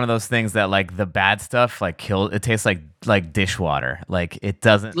also one of those things that like the bad stuff like it tastes like dishwater. Like it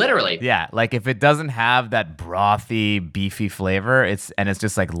doesn't literally. Yeah, like if it doesn't have that brothy, beefy flavor, it's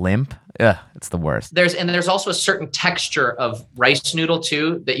just like limp. Ugh, it's the worst. There's also a certain texture of rice noodle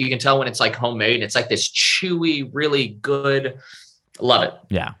too that you can tell when it's like homemade. It's like this chewy, really good. Love it.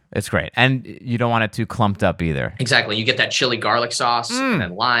 Yeah, it's great. And you don't want it too clumped up either. Exactly. You get that chili garlic sauce and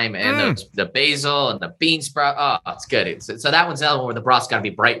then lime and the basil and the bean sprout. Oh, it's good. So that one's another one where the broth's got to be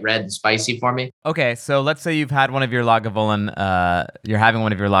bright red and spicy for me. Okay, so let's say you've had one of your Lagavulin, you're having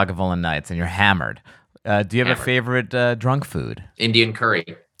one of your Lagavulin nights and you're hammered. Do you have a favorite drunk food? Indian curry.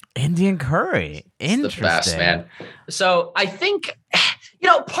 Indian curry. Interesting. It's the best, man. So I think,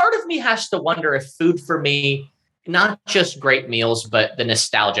 part of me has to wonder if food for me, not just great meals, but the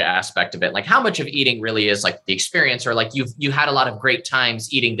nostalgia aspect of it. Like how much of eating really is like the experience, or like you had a lot of great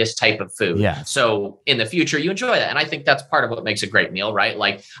times eating this type of food. Yeah. So in the future, you enjoy that. And I think that's part of what makes a great meal, right?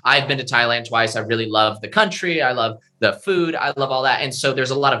 Like I've been to Thailand twice. I really love the country. I love the food. I love all that. And so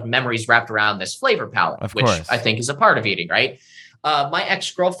there's a lot of memories wrapped around this flavor palette, which I think is a part of eating, right? My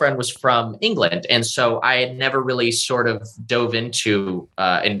ex-girlfriend was from England, and so I had never really sort of dove into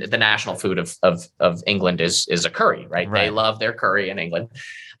and the national food of England is a curry, right? They love their curry in England.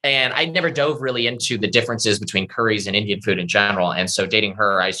 And I never dove really into the differences between curries and Indian food in general. And so dating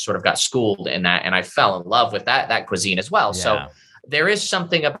her, I sort of got schooled in that, and I fell in love with that cuisine as well. Yeah. So there is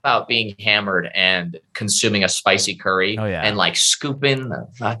something about being hammered and consuming a spicy curry and like scooping the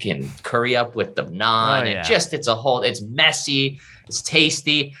fucking curry up with the naan. It's messy. It's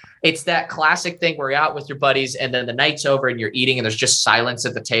tasty. It's that classic thing where you're out with your buddies and then the night's over and you're eating and there's just silence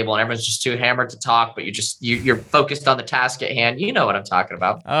at the table and everyone's just too hammered to talk, but you're focused on the task at hand. You know what I'm talking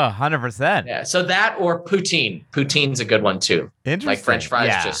about. Oh, 100%. Yeah. So that or poutine. Poutine's a good one too. Interesting. Like French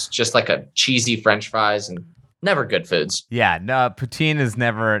fries, just like a cheesy French fries and never good foods. Yeah. No, poutine is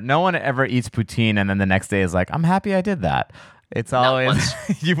no one ever eats poutine and then the next day is like, I'm happy I did that. It's always,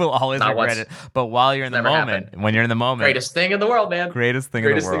 you will always regret it. But while you're in the moment, when you're in the moment. Greatest thing in the world, man. Greatest thing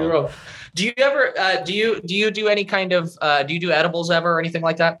in the world. Do you ever, do you do any kind of, do you do edibles ever or anything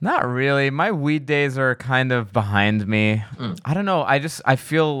like that? Not really. My weed days are kind of behind me. I don't know. I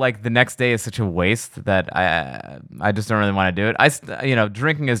feel like the next day is such a waste that I just don't really want to do it.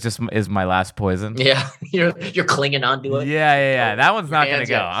 Drinking is my last poison. Yeah. You're clinging on to it. Yeah. That one's not going to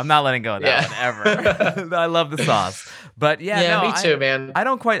go. I'm not letting go of that one ever. I love the sauce. But me too, man. I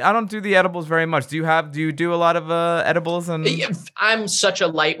don't do the edibles very much. Do you do a lot of edibles? And I'm such a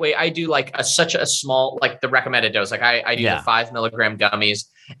lightweight. I do like such a small, like the recommended dose. Like I do the 5 milligram gummies.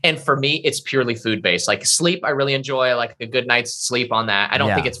 And for me, it's purely food based. Like sleep, I really enjoy like a good night's sleep on that. I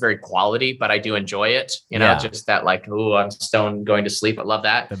don't think it's very quality, but I do enjoy it. Just that like, ooh, I'm stoned going to sleep. I love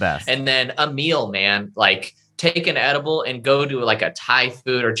that. The best. And then a meal, man, like take an edible and go to like a Thai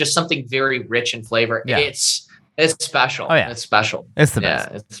food or just something very rich in flavor. Yeah. It's special. Oh, yeah. It's special. It's the best.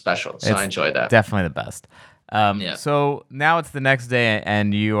 Yeah, it's special. So I enjoy that. Definitely the best. So now it's the next day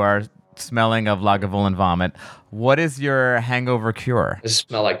and you are smelling of Lagavulin vomit. What is your hangover cure? I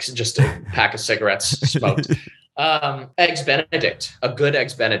smell like just a pack of cigarettes smoked. Eggs Benedict. A good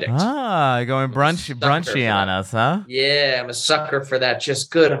Eggs Benedict. Ah, going brunchy on us, huh? Yeah, I'm a sucker for that. Just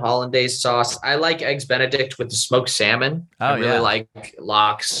good hollandaise sauce. I like Eggs Benedict with the smoked salmon. I really like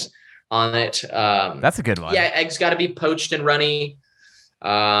lox on it. That's a good one. Yeah, eggs got to be poached and runny.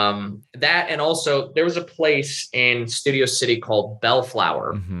 That, and also there was a place in Studio City called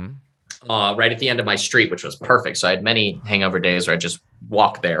Bellflower. right at the end of my street, which was perfect. So I had many hangover days where I just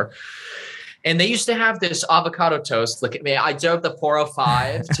walk there. And they used to have this avocado toast. Look at me. I drove the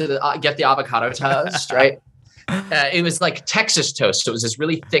 405 to get the avocado toast, right? It was like Texas toast. So it was this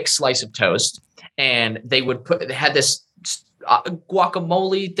really thick slice of toast. And they had this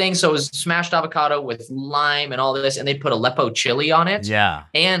guacamole thing. So it was smashed avocado with lime and all this. And they put Aleppo chili on it. Yeah.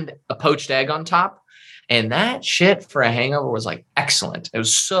 And a poached egg on top. And that shit for a hangover was like excellent. It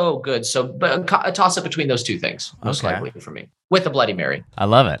was so good. So but a toss up between those two things, most likely for me, with a Bloody Mary. I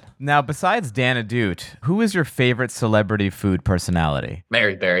love it. Now, besides Dana Doot, who is your favorite celebrity food personality?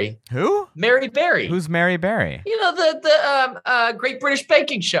 Mary Berry. Who? Mary Berry. Who's Mary Berry? You know, the Great British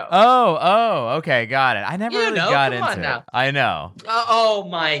Baking Show. Oh, okay, got it. I never really got come on into now. it. I know. Oh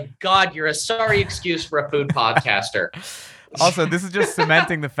my God, you're a sorry excuse for a food podcaster. Also, this is just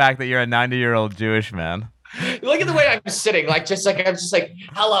cementing the fact that you're a 90-year-old Jewish man. Look at the way I'm sitting, I'm just like,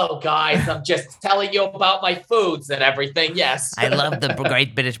 hello guys, I'm just telling you about my foods and everything. Yes, I love the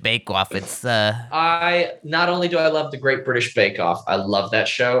Great British Bake Off. It's I not only do I love the Great British Bake Off, I love that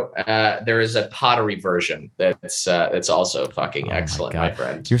show. There is a pottery version that's also fucking excellent, my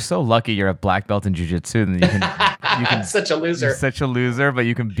friend. You're so lucky. You're a black belt in jiu-jitsu, and you can such a loser. You're such a loser, but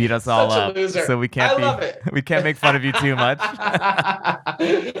you can beat us all up. Loser. So we can't. Love it. We can't make fun of you too much.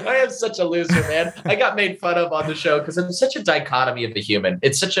 I am such a loser, man. I got made fun of on the show because I'm such a dichotomy of the human.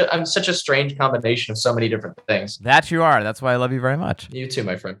 I'm such a strange combination of so many different things. That you are. That's why I love you very much. You too,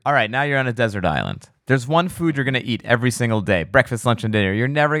 my friend. All right, now you're on a desert island. There's one food you're going to eat every single day. Breakfast, lunch, and dinner. You're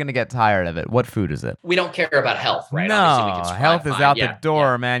never going to get tired of it. What food is it? We don't care about health, right? No, Obviously, health is out the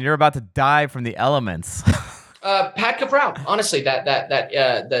door, man. You're about to die from the elements. Patka Brown. Honestly,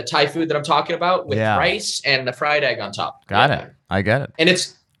 the Thai food that I'm talking about with rice and the fried egg on top. Got it. I get it. And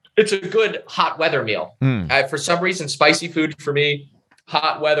it's a good hot weather meal. For some reason, spicy food for me,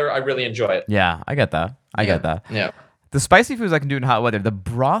 hot weather, I really enjoy it. Yeah, I get that. I get that. Yeah. The spicy foods I can do in hot weather. The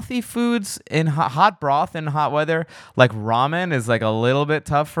brothy foods in hot broth in hot weather, like ramen, is like a little bit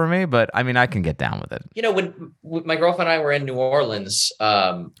tough for me. But I mean, I can get down with it. You know, when my girlfriend and I were in New Orleans,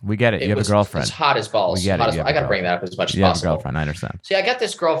 we get it. You have a girlfriend. It's hot as balls. We get it. I got to bring that up as much as you possible. You have a girlfriend. I understand. See, I got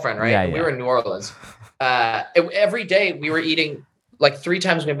this girlfriend, right? Yeah, We were in New Orleans. Every day we were eating. Like 3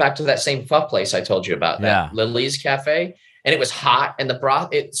 times we went back to that same pho place I told you about, that Lily's Cafe, and it was hot, and the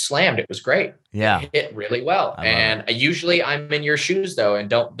broth, it slammed. It was great. Yeah, it hit really well. And usually I'm in your shoes though, and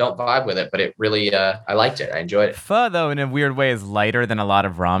don't vibe with it, but it really, I liked it. I enjoyed it. Pho though, in a weird way, is lighter than a lot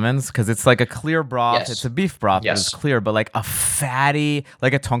of ramens because it's like a clear broth. It's a beef broth, but it's clear. But like a fatty,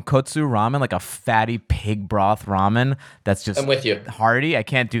 like a tonkotsu ramen, like a fatty pig broth ramen. That's just I'm with you. Hearty. I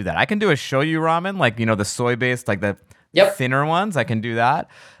can't do that. I can do a shoyu ramen, like the soy based, like the thinner ones. I can do that.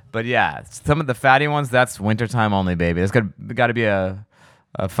 But yeah, some of the fatty ones, that's wintertime only, baby. There's got to be a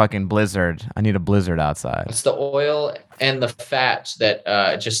fucking blizzard. I need a blizzard outside. It's the oil and the fat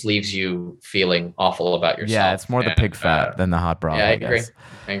that just leaves you feeling awful about yourself. Yeah, it's more the pig fat than the hot broth. Yeah,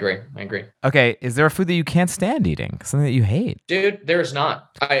 I agree. Okay, is there a food that you can't stand eating? Something that you hate? Dude, there's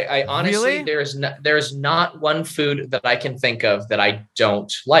not. I honestly, really? there's not one food that I can think of that I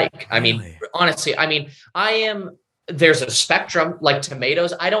don't like. I mean, honestly, there's a spectrum. Like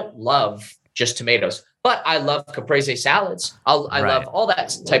tomatoes, I don't love just tomatoes, but I love caprese salads. I love all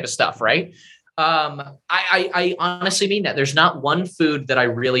that type of stuff, right? I honestly mean that. There's not one food that I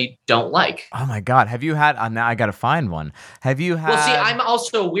really don't like. Oh my God. Have you had, now I got to find one. Have you had? Well, see, I'm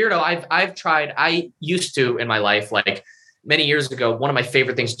also a weirdo. I've tried, I used to in my life, like many years ago, one of my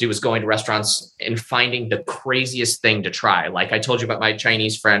favorite things to do was going to restaurants and finding the craziest thing to try. Like I told you about my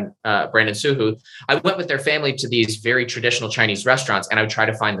Chinese friend, Brandon Suhu. I went with their family to these very traditional Chinese restaurants, and I would try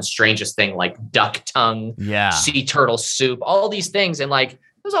to find the strangest thing, like duck tongue, sea turtle soup, all these things. And like, it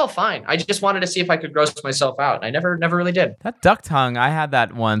was all fine. I just wanted to see if I could gross myself out. I never really did. That duck tongue, I had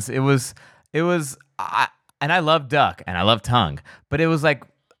that once. And I love duck and I love tongue, but it was like,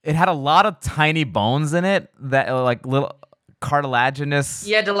 it had a lot of tiny bones in it that like little cartilaginous.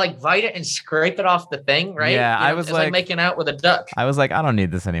 You had to like bite it and scrape it off the thing, right? Yeah, I was like making out with a duck. I was like, I don't need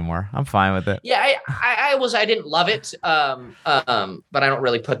this anymore. I'm fine with it. Yeah, I didn't love it, but I don't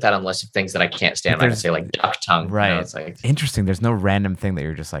really put that on the list of things that I can't stand. Like I say, like duck tongue. Right. You know, it's like interesting. There's no random thing that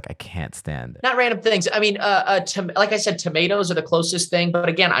you're just like, I can't stand it. Not random things. I mean, like I said, tomatoes are the closest thing. But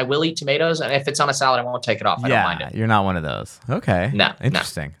again, I will eat tomatoes, and if it's on a salad, I won't take it off. I don't mind it. You're not one of those. Okay. No.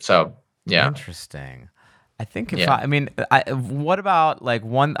 Interesting. No. So yeah. Interesting. I think what about like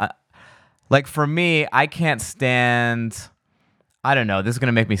one, like for me, I can't stand, I don't know, this is going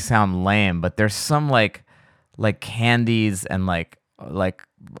to make me sound lame, but there's some like candies and like like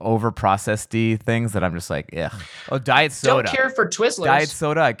over processedy things that I'm just like, ugh. Oh, diet soda. Don't care for Twizzlers. Diet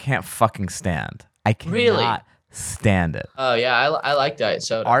soda, I can't fucking stand. I cannot Really? stand it. Oh yeah, I like diet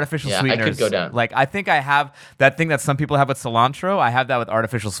soda. Artificial sweeteners. I could go down. Like I think I have that thing that some people have with cilantro. I have that with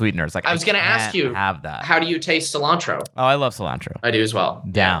artificial sweeteners. Like I was going to ask can't you, have that. how do you taste cilantro? Oh, I love cilantro. I do as well.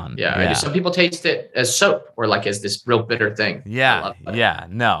 Down. Yeah, I Yeah. do. Some people taste it as soap or like as this real bitter thing. I Yeah, love that. yeah.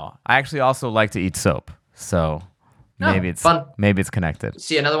 No, I actually also like to eat soap. So Oh, maybe it's fun. maybe it's connected.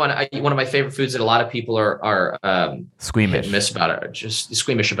 See, another one. One of my favorite foods that a lot of people are hit Squeamish. and miss about it. Or just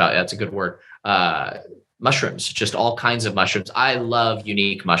squeamish about. That's a good word. Mushrooms, just all kinds of mushrooms. I love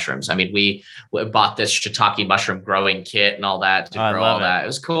unique mushrooms. I mean, we bought this shiitake mushroom growing kit and all that to Oh, I grow love all it. that. It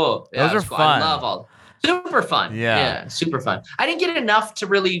was cool. Yeah, Those it was are cool. fun. I love all. Super fun. Yeah. Super fun. I didn't get enough to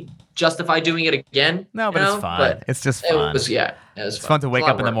really justify doing it again. No, but you it's know, fun. but It's just It fun. was it was It's fun to It's a wake lot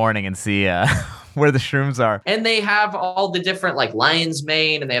up of in the work. morning and see where the shrooms are. And they have all the different like lion's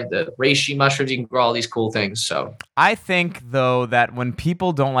mane, and they have the reishi mushrooms. You can grow all these cool things. So I think though that when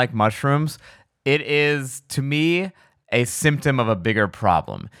people don't like mushrooms, it is to me a symptom of a bigger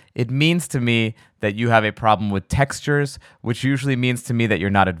problem. It means to me that you have a problem with textures, which usually means to me that you're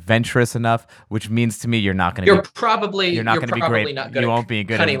not adventurous enough, which means to me you're not going to you're be probably you're not going to be great. Not good You at won't be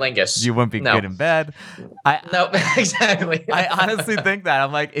good in, cunnilingus. you won't be No. good in bed. I No, exactly. I honestly think that.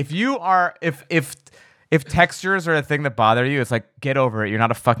 I'm like, if textures are a thing that bother you, it's like, get over it. You're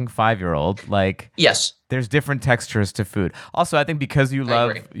not a fucking 5-year-old. Like, Yes. there's different textures to food. Also, I think because you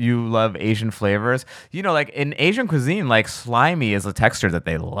agree. love Asian flavors, like in Asian cuisine, like slimy is a texture that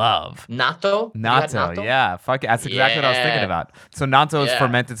they love. Natto? You had Natto, yeah. Fuck it. That's exactly what I was thinking Yeah. about. So natto is Yeah.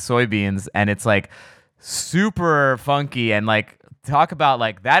 fermented soybeans, and it's like super funky, and like talk about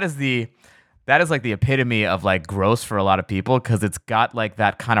like that is like the epitome of like gross for a lot of people because it's got like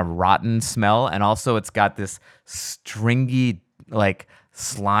that kind of rotten smell, and also it's got this stringy like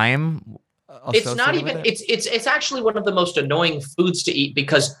slime. It's not associated even with it. it's actually one of the most annoying foods to eat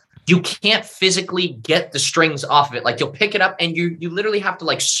because you can't physically get the strings off of it. Like you'll pick it up and you literally have to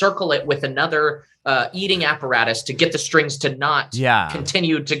like circle it with another eating apparatus to get the strings to not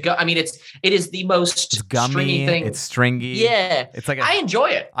continue to go. I mean, it is the most It's gummy. stringy thing. It's stringy. Yeah. It's like I enjoy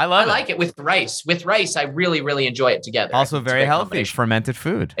it. I love it. I like it with rice. With rice, I really, really enjoy it together. Also It's a very great healthy, combination. fermented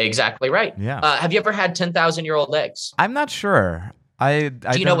food. Exactly right. Yeah. Have you ever had 10,000-year-old eggs? I'm not sure. I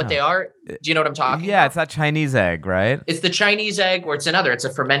Do you know what they are? Do you know what I'm talking Yeah, about? it's that Chinese egg, right? It's the Chinese egg, or it's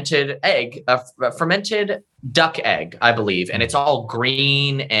a fermented egg, a fermented duck egg, I believe. And it's all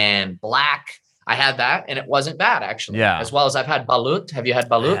green and black. I had that and it wasn't bad, actually. Yeah. As well as I've had balut. Have you had I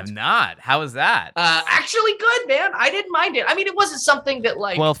balut? have not. How is that? Actually good, man. I didn't mind it. I mean, it wasn't something that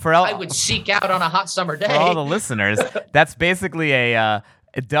like Well, I would seek out on a hot summer day. For all the listeners, that's basically a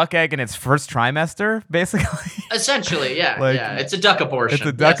duck egg in its first trimester, basically. Essentially, yeah. Like, yeah. It's a duck abortion. It's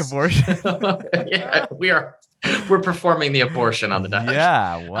a duck yes. abortion. Yeah, we're performing the abortion on the duck.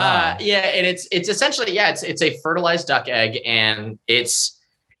 Yeah, wow. Yeah, and it's essentially it's a fertilized duck egg, and it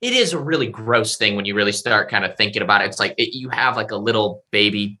is a really gross thing when you really start kind of thinking about it. It's like you have like a little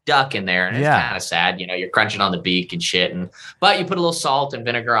baby duck in there, and it's kind of sad. You're crunching on the beak and shit, but you put a little salt and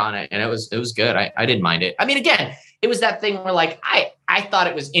vinegar on it, and it was good. I didn't mind it. I mean, again, it was that thing where like I thought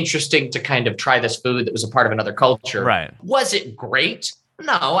it was interesting to kind of try this food that was a part of another culture. Right. Was it great?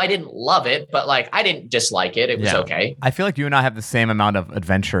 No, I didn't love it, but like I didn't dislike it. It was okay. I feel like you and I have the same amount of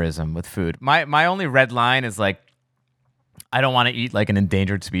adventurism with food. My only red line is like I don't want to eat like an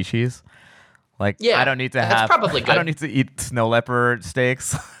endangered species. Like I don't need to that's have probably good. I don't need to eat snow leopard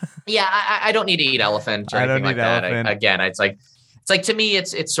steaks. Yeah, I don't need to eat elephant or I don't anything like need that. elephant. Again, it's like to me,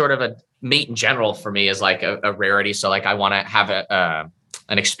 it's sort of a meat in general for me is like a rarity. So like I want to have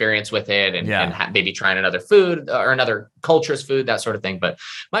an experience with it and maybe trying another food or another culture's food, that sort of thing. But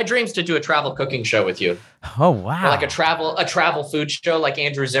my dream's to do a travel cooking show with you. Oh wow! Or like a travel food show, like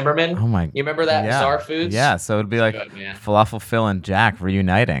Andrew Zimmerman. Oh my! You remember that Bizarre Foods? Yeah, so it'd be like Good, man. Falafel Phil and Jack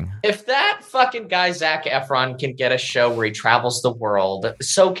reuniting. If that fucking guy Zac Efron can get a show where he travels the world,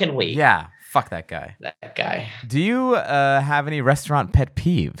 so can we. Yeah, fuck that guy. That guy. Do you have any restaurant pet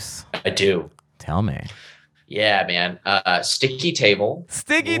peeves? I do. Tell me. Yeah, man. Sticky table.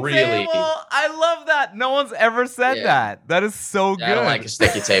 Sticky Really? table. I love that. No one's ever said that. That is so good. I don't like a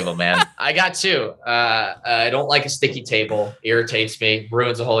sticky table, man. I got two. I don't like a sticky table. Irritates me.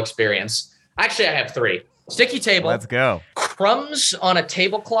 Ruins the whole experience. Actually, I have three. Sticky table. Let's go. Crumbs on a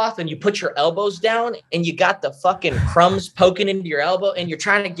tablecloth, and you put your elbows down, and you got the fucking crumbs poking into your elbow, and you're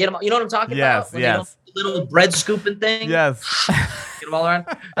trying to get them. You know what I'm talking about? When they don't- little bread scooping thing. Yes. Get them all around.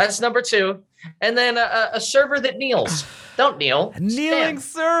 That's number two. And then a server that kneels. Don't kneel. Kneeling Stand.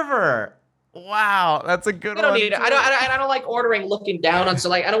 server. Wow, that's a good I don't one. need it. I don't like ordering looking down on. So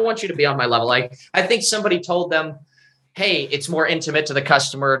like, I don't want you to be on my level. Like, I think somebody told them, hey, it's more intimate to the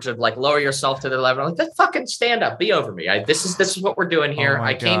customer to like lower yourself to their level. I'm like, just fucking stand up, be over me. This is what we're doing here. Oh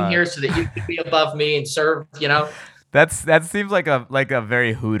my I came God. here so that you could be above me and serve, That seems like a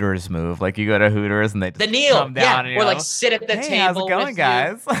very Hooters move. Like you go to Hooters and they just the kneel. come down and Or like sit at the hey, table. how's it going, with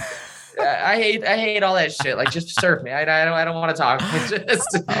guys? You. I hate all that shit. Like, just serve me. I don't want to talk.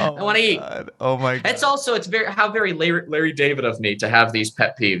 I want to eat. God. Oh my God. It's very Larry David of me to have these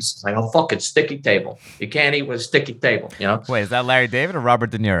pet peeves. It's like, oh, fucking sticky table. You can't eat with a sticky table. Wait, is that Larry David or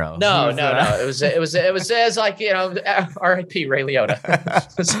Robert De Niro? No. Who's that? It was like R.I.P. Ray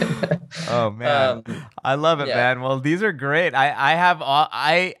Liotta. Oh man, I love it, yeah. man. Well, these are great.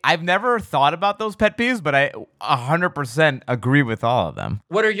 I've never thought about those pet peeves, but I 100% agree with all of them.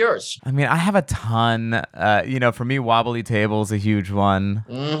 What are yours? I mean, I have a ton. For me, wobbly table is a huge one.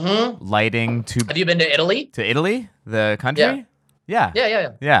 Mm-hmm. Lighting Have you been to Italy? to Italy, the country. Yeah.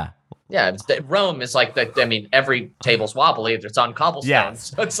 Yeah. Rome is like that. I mean, every table's wobbly. It's on cobblestones. Yeah.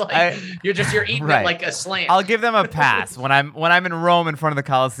 So it's like you're eating Right. it like a slant. I'll give them a pass when I'm in Rome in front of the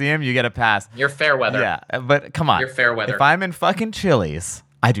Colosseum. You get a pass. You're fair weather. Yeah, but come on. You're fair weather. If I'm in fucking Chili's,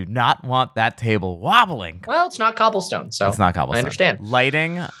 I do not want that table wobbling. Well, it's not cobblestone, so It's not cobblestone. I understand.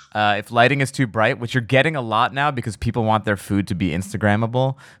 Lighting, if lighting is too bright, which you're getting a lot now because people want their food to be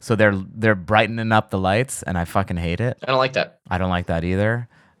Instagrammable, so they're brightening up the lights, and I fucking hate it. I don't like that. I don't like that either.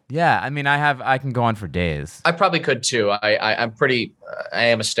 Yeah, I mean, I can go on for days. I probably could too. I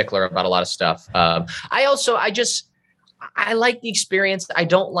am a stickler about a lot of stuff. I like the experience.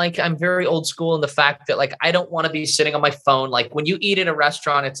 I'm very old school in the fact that like, I don't want to be sitting on my phone. Like when you eat at a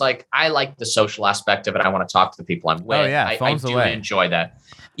restaurant, it's like, I like the social aspect of it. I want to talk to the people I'm with. Oh yeah, I phones do away. enjoy that.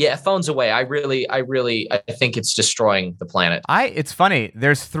 Yeah, phones away. I think it's destroying the planet. It's funny.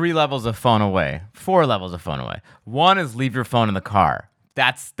 There's 3 levels of phone away, 4 levels of phone away. One is leave your phone in the car.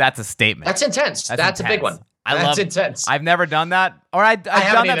 That's a statement. That's intense. That's a big intense. one. That's That's intense. I've never done that, or I've done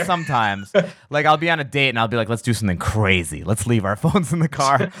haven't that either. sometimes. Like I'll be on a date and I'll be like, "Let's do something crazy. Let's leave our phones in the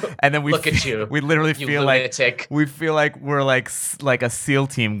car." And then we Look at you. We literally You feel lunatic. like we're like a SEAL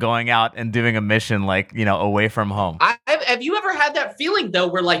team going out and doing a mission, like away from home. Have you ever had that feeling though,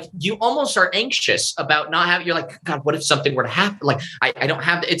 where like you almost are anxious about not having? You're like, God, what if something were to happen? Like I don't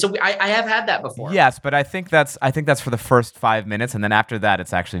have. I have had that before. Yes, but I think that's for the first 5 minutes, and then after that,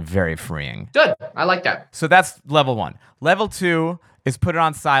 it's actually very freeing. Good. I like that. So that's level 1. Level 2 is put it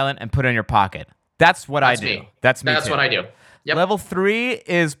on silent and put it in your pocket. That's what I do. Me. That's me. That's too. what I do. Yep. Level 3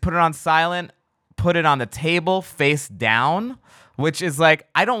 is put it on silent, put it on the table face down, which is like,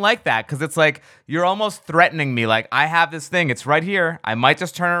 I don't like that because it's like you're almost threatening me. Like, I have this thing, it's right here. I might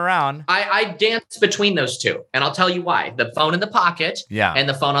just turn it around. I dance between those two, and I'll tell you why. The phone in the pocket Yeah. and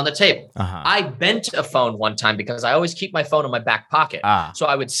the phone on the table. Uh-huh. I bent a phone one time because I always keep my phone in my back pocket. So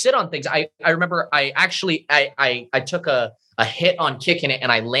I would sit on things. I remember I took a hit on kicking it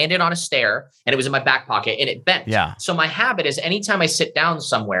and I landed on a stair and it was in my back pocket and it bent. Yeah. So my habit is anytime I sit down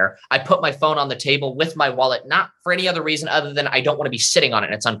somewhere, I put my phone on the table with my wallet, not for any other reason other than I don't want to be sitting on it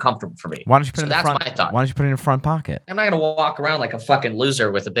and it's uncomfortable for me. Why don't you put it in the that's front? my thought. Why don't you put it in your front pocket? I'm not going to walk around like a fucking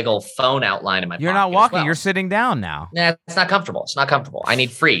loser with a big old phone outline in my pocket. You're not as walking. well. You're sitting down now. Nah, it's not comfortable. It's not comfortable. I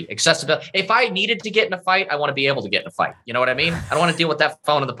need free accessibility. If I needed to get in a fight, I want to be able to get in a fight. You know what I mean? I don't want to deal with that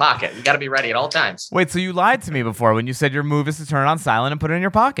phone in the pocket. You got to be ready at all times. Wait, so you lied to me before when you said your move is to turn it on silent and put it in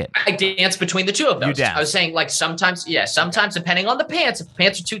your pocket. I dance between the two of those. You dance. I was saying like sometimes depending on the pants, if the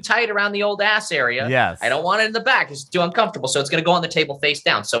pants are too tight around the old ass area, Yes. I don't want it in the back. It's too uncomfortable. So it's going to go on the table face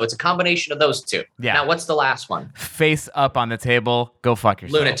down. So it's a combination of those two. Yeah. Now, what's the last one? Face up on the table. Go fuck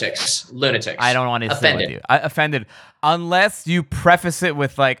yourself. Lunatics. I don't want to sit Offended. with you. Offended. Unless you preface it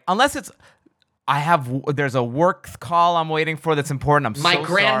with like, there's a work call I'm waiting for that's important. My so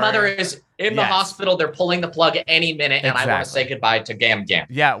grandmother sorry. is in the Yes. hospital. They're pulling the plug at any minute, and I want to Exactly. say goodbye to Gam Gam.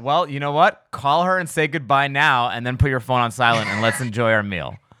 Yeah, well, you know what? Call her and say goodbye now, and then put your phone on silent, and let's enjoy our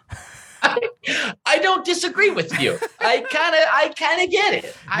meal. I don't disagree with you. I kind of get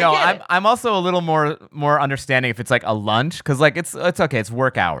it. I'm also a little more understanding if it's like a lunch, because like it's okay, it's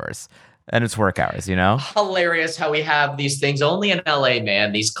work hours, and it's work hours, you know. Hilarious how we have these things only in LA,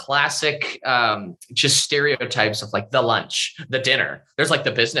 man. These classic just stereotypes of like the lunch, the dinner. There's like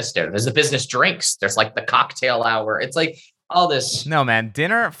the business dinner. There's the business drinks. There's like the cocktail hour. It's like all this. No, man,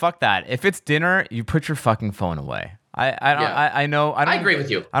 dinner. Fuck that. If it's dinner, you put your fucking phone away. I know. I agree with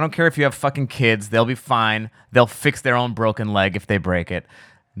you. I don't care if you have fucking kids. They'll be fine. They'll fix their own broken leg if they break it.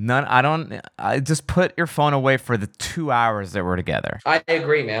 I just put your phone away for the 2 hours that we're together. I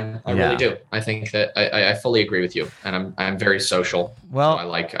agree, man. I really do. I think that I fully agree with you, and I'm very social. Well, so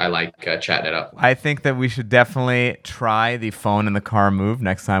I like chatting it up. I think that we should definitely try the phone in the car move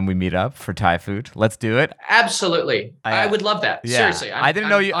next time we meet up for Thai food. Let's do it. Absolutely. I would love that. Yeah. Seriously. I didn't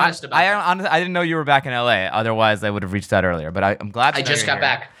know you. I that. didn't know you were back in LA. Otherwise, I would have reached out earlier. But I'm glad. I just got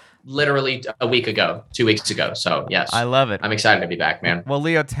back literally a week ago, 2 weeks ago. So yes, I love it. I'm excited to be back, man. Well,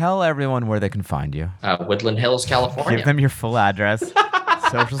 Leo, tell everyone where they can find you. Woodland Hills, California. Give them your full address,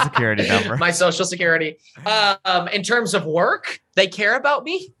 social security number. My social security. In terms of work, they care about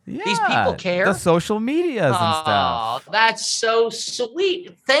me. Yeah, these people care. The social medias and stuff. Oh, that's so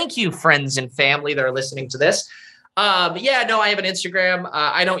sweet. Thank you, friends and family that are listening to this. I have an Instagram.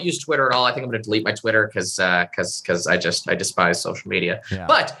 I don't use Twitter at all. I think I'm going to delete my Twitter because I despise social media. Yeah.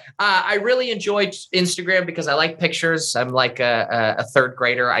 But I really enjoy Instagram because I like pictures. I'm like a third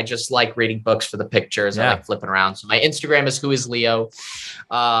grader. I just like reading books for the pictures. I like flipping around. So my Instagram is Who Is Leo,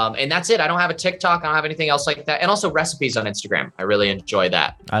 and that's it. I don't have a TikTok. I don't have anything else like that. And also recipes on Instagram. I really enjoy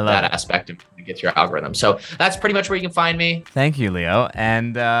that. I love that aspect of to get your algorithm. So that's pretty much where you can find me. Thank you, Leo.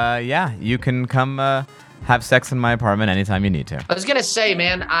 And you can come. Have sex in my apartment anytime you need to. I was gonna say,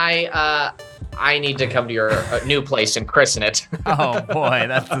 man, I need to come to your new place and christen it. Oh boy,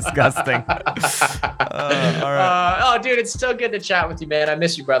 that's disgusting. All right. Dude, it's so good to chat with you, man. I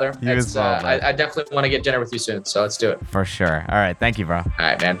miss you, brother. You as well, I definitely want to get dinner with you soon, so let's do it. For sure. All right, thank you, bro. All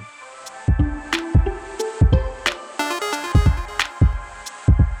right, man.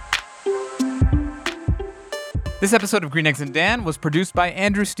 This episode of Green Eggs and Dan was produced by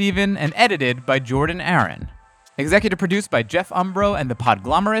Andrew Steven and edited by Jordan Aaron. Executive produced by Jeff Umbro and The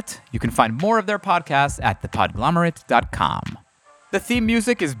Podglomerate. You can find more of their podcasts at thepodglomerate.com. The theme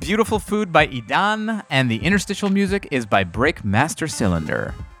music is Beautiful Food by Idan, and the interstitial music is by Breakmaster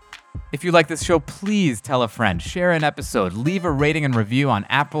Cylinder. If you like this show, please tell a friend, share an episode, leave a rating and review on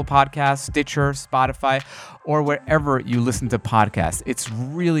Apple Podcasts, Stitcher, Spotify, or wherever you listen to podcasts. It's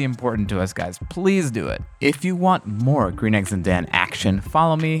really important to us, guys. Please do it. If you want more Green Eggs and Dan action,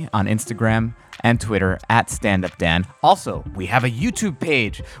 follow me on Instagram and Twitter at StandUpDan. Also, we have a YouTube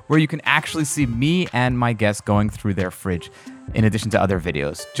page where you can actually see me and my guests going through their fridge in addition to other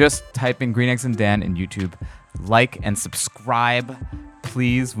videos. Just type in Green Eggs and Dan in YouTube, like and subscribe.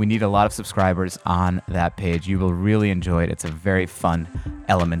 Please, we need a lot of subscribers on that page. You will really enjoy it. It's a very fun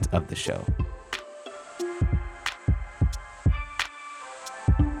element of the show.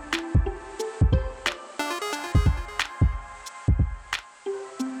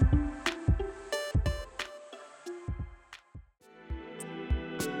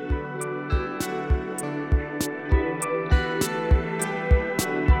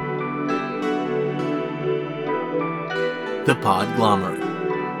 The Podglomerate,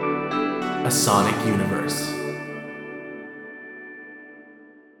 a sonic universe.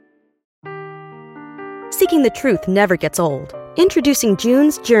 Seeking the truth never gets old. Introducing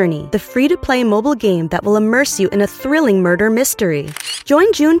June's Journey, the free-to-play mobile game that will immerse you in a thrilling murder mystery.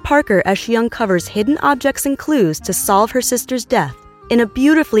 Join June Parker as she uncovers hidden objects and clues to solve her sister's death in a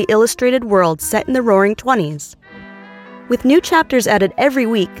beautifully illustrated world set in the Roaring '20s. With new chapters added every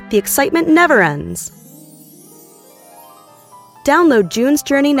week, the excitement never ends. Download June's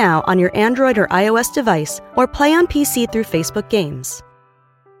Journey now on your Android or iOS device, or play on PC through Facebook Games.